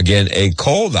 Again, a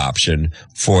cold option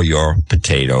for your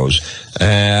potatoes.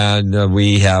 And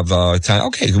we have time.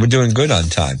 Okay, we're doing good on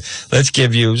time. Let's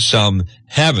give you some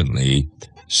heavenly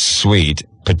sweet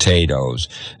potatoes.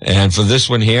 And for this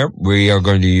one here, we are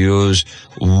going to use,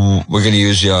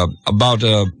 about,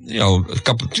 a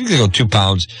couple, 2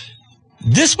 pounds.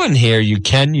 This one here, you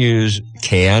can use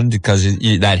canned because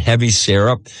that heavy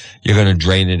syrup, you're going to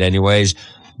drain it anyways.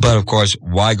 But, of course,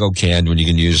 why go canned when you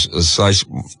can use a slice,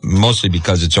 mostly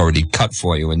because it's already cut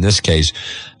for you. In this case,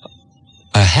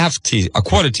 a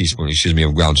 1/4 teaspoon,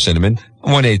 of ground cinnamon,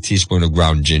 1/8 teaspoon of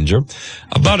ground ginger,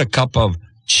 about a cup of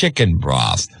chicken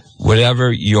broth.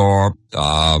 Whatever your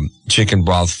chicken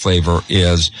broth flavor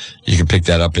is, you can pick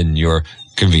that up in your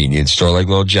convenience store like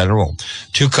Little General.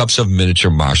 2 cups of miniature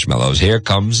marshmallows. Here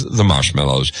comes the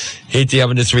marshmallows. Heat the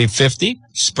oven to 350.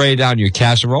 Spray down your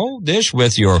casserole dish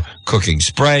with your cooking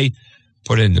spray.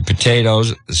 Put in the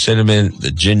potatoes, the cinnamon,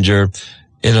 the ginger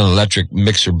in an electric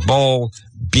mixer bowl.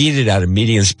 Beat it at a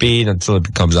medium speed until it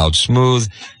becomes out smooth.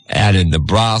 Add in the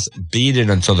broth. Beat it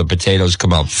until the potatoes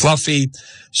come out fluffy.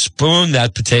 Spoon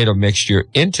that potato mixture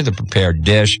into the prepared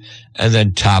dish and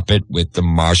then top it with the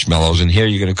marshmallows. And here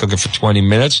you're going to cook it for 20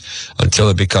 minutes until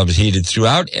it becomes heated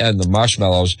throughout and the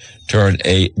marshmallows turn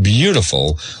a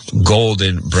beautiful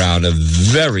golden brown. A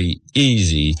very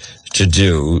easy to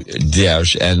do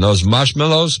dish. And those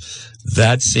marshmallows,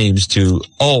 that seems to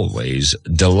always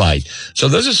delight. So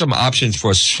those are some options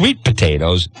for sweet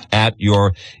potatoes at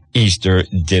your Easter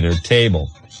dinner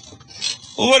table.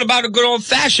 Well, what about a good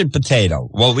old-fashioned potato?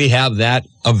 Well, we have that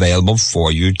available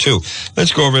for you, too.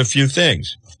 Let's go over a few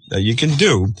things that you can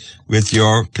do with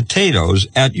your potatoes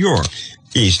at your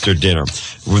Easter dinner.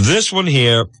 Well, this one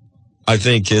here, I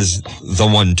think, is the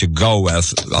one to go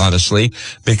with, honestly,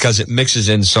 because it mixes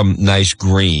in some nice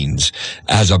greens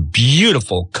as a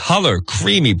beautiful color,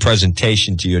 creamy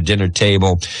presentation to your dinner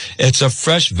table. It's a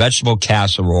fresh vegetable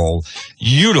casserole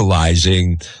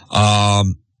utilizing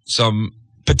some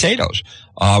potatoes.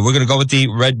 We're going to go with the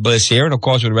red bliss here. And of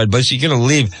course, with the red bliss, you're going to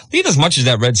leave as much of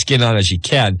that red skin on as you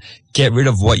can. Get rid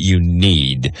of what you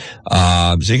need.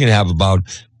 So you can have about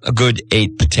a good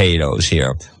 8 potatoes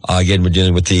here. Again, we're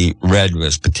dealing with the red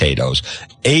bliss potatoes.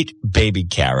 8 baby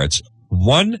carrots.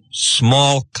 1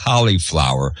 small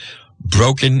cauliflower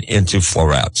broken into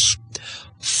florets.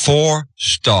 4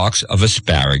 stalks of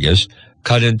asparagus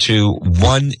cut into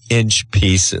 1-inch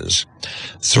pieces.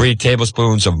 3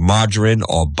 tablespoons of margarine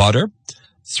or butter.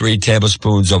 3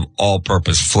 tablespoons of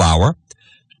all-purpose flour.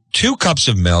 2 cups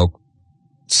of milk.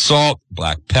 Salt,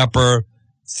 black pepper.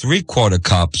 3/4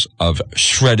 cups of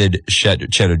shredded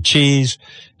cheddar cheese.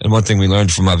 And one thing we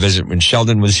learned from our visit when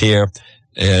Sheldon was here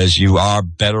is you are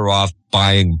better off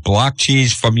buying block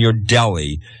cheese from your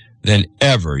deli than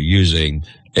ever using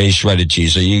a shredded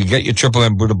cheese. So you get your triple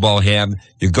M Buddha ball ham.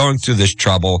 You're going through this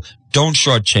trouble. Don't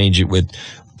shortchange it with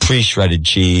pre-shredded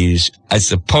cheese. I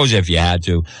suppose if you had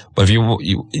to, but if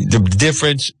the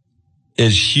difference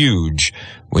is huge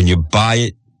when you buy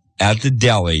it at the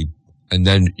deli and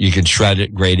then you can shred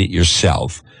it, grate it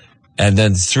yourself. And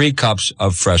then 3 cups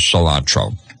of fresh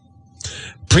cilantro.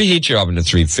 Preheat your oven to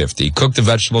 350. Cook the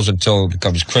vegetables until it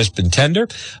becomes crisp and tender.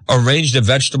 Arrange the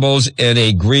vegetables in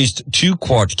a greased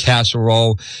 2-quart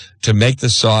casserole. To make the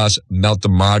sauce, melt the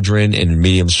margarine in a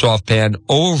medium saucepan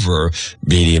over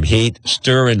medium heat.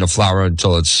 Stir in the flour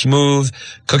until it's smooth.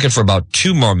 Cook it for about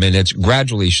 2 more minutes.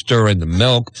 Gradually stir in the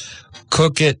milk.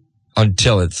 Cook it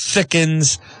until it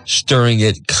thickens, stirring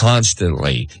it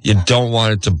constantly. You don't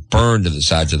want it to burn to the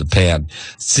sides of the pan.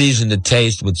 Season to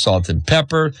taste with salt and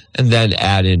pepper, and then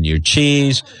add in your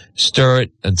cheese. Stir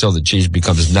it until the cheese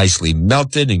becomes nicely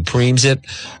melted and creams it.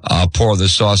 Pour the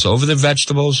sauce over the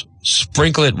vegetables.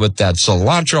 Sprinkle it with that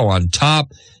cilantro on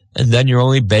top. And then you're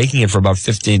only baking it for about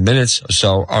 15 minutes or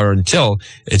so, or until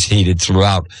it's heated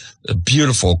throughout. A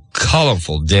beautiful,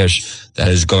 colorful dish that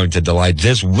is going to delight.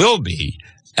 This will be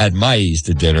at my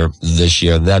Easter dinner this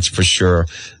year, that's for sure.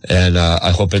 And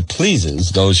I hope it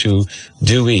pleases those who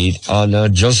do eat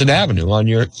on Joseph Avenue on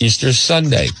your Easter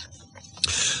Sunday.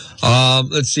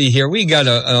 Let's see here. We got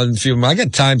a few more. I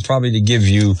got time probably to give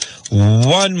you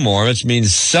one more, which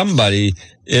means somebody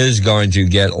is going to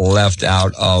get left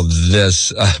out of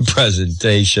this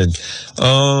presentation.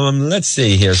 Let's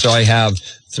see here. So I have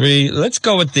 3. Let's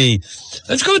go with the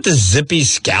Zippy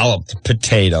scalloped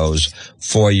potatoes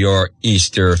for your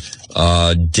Easter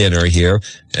dinner here.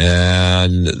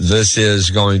 And this is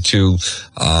going to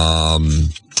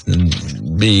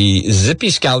be Zippy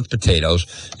scalloped potatoes.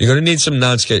 You're going to need some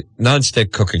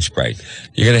nonstick cooking spray.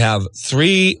 You're going to have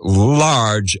 3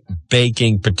 large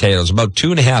baking potatoes, about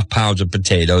 2.5 pounds of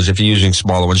potatoes. If you're using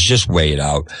smaller ones, just weigh it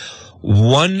out.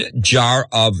 1 jar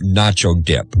of nacho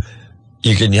dip.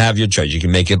 You can have your choice. You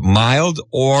can make it mild,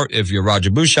 or if you're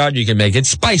Roger Bouchard, you can make it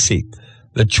spicy.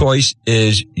 The choice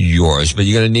is yours, but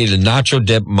you're going to need a nacho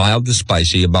dip, mild to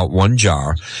spicy, about 1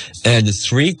 jar, and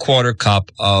 3/4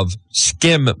 cup of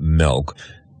skim milk,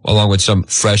 along with some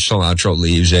fresh cilantro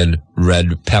leaves and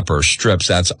red pepper strips.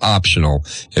 That's optional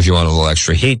if you want a little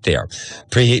extra heat there.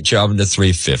 Preheat your oven to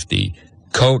 350.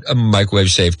 Coat a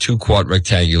microwave-safe 2-quart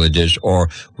rectangular dish or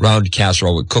round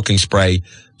casserole with cooking spray.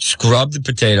 Scrub the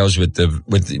potatoes with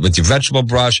your vegetable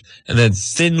brush, and then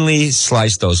thinly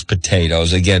slice those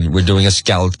potatoes. Again, we're doing a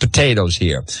scalloped potatoes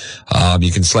here.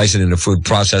 You can slice it in a food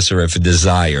processor if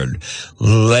desired.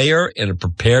 Layer in a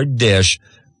prepared dish.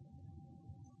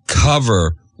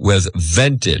 Cover with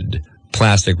vented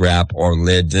plastic wrap or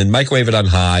lid. Then microwave it on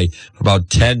high for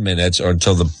about 10 minutes or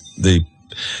until the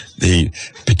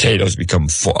potatoes become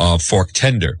fork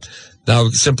tender. Now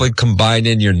simply combine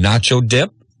in your nacho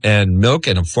dip and milk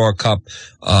in a 4-cup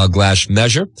glass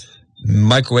measure.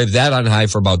 Microwave that on high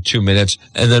for about 2 minutes,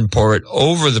 and then pour it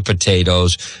over the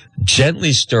potatoes.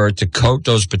 Gently stir it to coat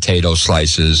those potato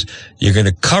slices. You're going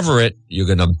to cover it. You're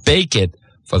going to bake it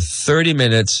for 30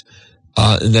 minutes,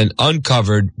 and then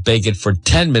uncovered, bake it for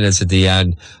 10 minutes at the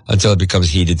end until it becomes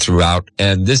heated throughout.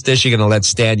 And this dish you're going to let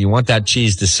stand. You want that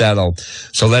cheese to settle,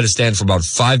 so let it stand for about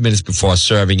 5 minutes before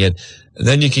serving it.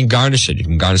 Then you can garnish it. You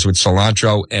can garnish it with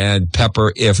cilantro and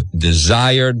pepper if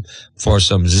desired for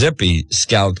some Zippy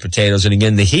scalloped potatoes. And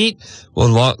again, the heat will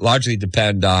largely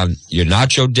depend on your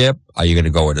nacho dip. Are you going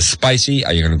to go with a spicy?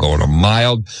 Are you going to go with a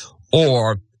mild?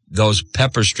 Or those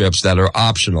pepper strips that are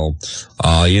optional.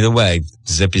 Either way,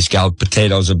 Zippy scalloped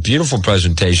potatoes, a beautiful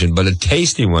presentation, but a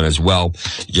tasty one as well,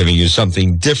 giving you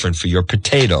something different for your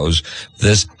potatoes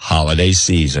this holiday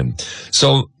season.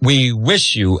 So we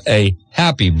wish you a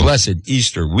happy, blessed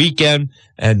Easter weekend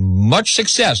and much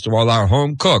success to all our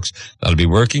home cooks that'll be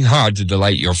working hard to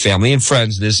delight your family and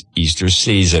friends this Easter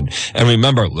season. And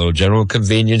remember, Little General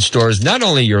Convenience Store is not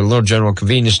only your Little General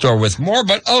Convenience Store with more,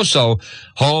 but also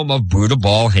home of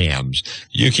Ball hams.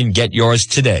 You can get yours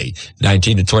today.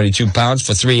 19 to 22 pounds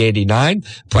for $3.89.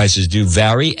 Prices do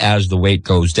vary as the weight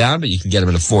goes down, but you can get them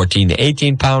in a 14 to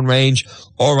 18 pound range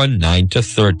or a 9 to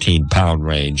 13 pound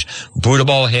range.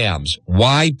 Ball hams.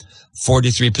 Why?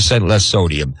 43% less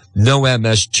sodium, no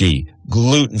MSG,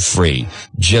 gluten-free,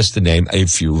 just to name a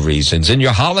few reasons. And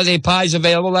your holiday pies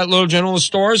available at Little General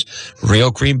Stores.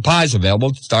 Real cream pies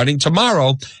available starting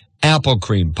tomorrow. Apple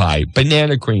cream pie,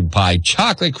 banana cream pie,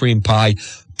 chocolate cream pie,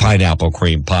 pineapple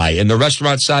cream pie. And the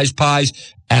restaurant-sized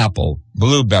pies, apple,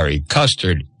 blueberry,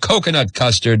 custard, coconut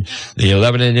custard. The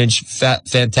 11-inch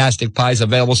fantastic pies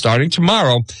available starting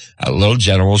tomorrow at Little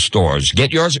General Stores.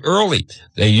 Get yours early.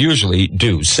 They usually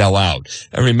do sell out.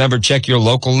 And remember, check your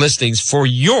local listings for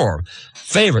your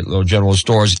favorite Little General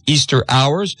Stores Easter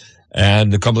hours.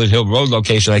 And the Cumberland Hill Road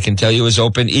location, I can tell you, is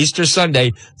open Easter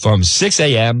Sunday from 6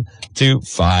 a.m. to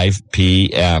 5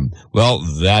 p.m. Well,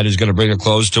 that is going to bring a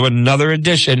close to another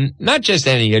edition, not just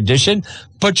any edition,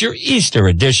 but your Easter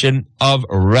edition of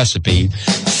Recipe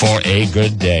for a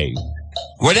Good Day.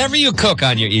 whatever you cook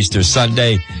on your Easter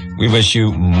Sunday, we wish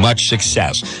you much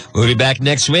success. We'll be back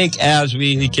next week as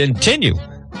we continue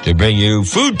to bring you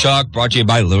food talk brought to you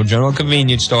by Little General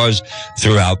convenience stores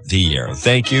throughout the year.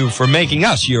 Thank you for making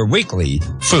us your weekly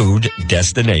food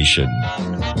destination.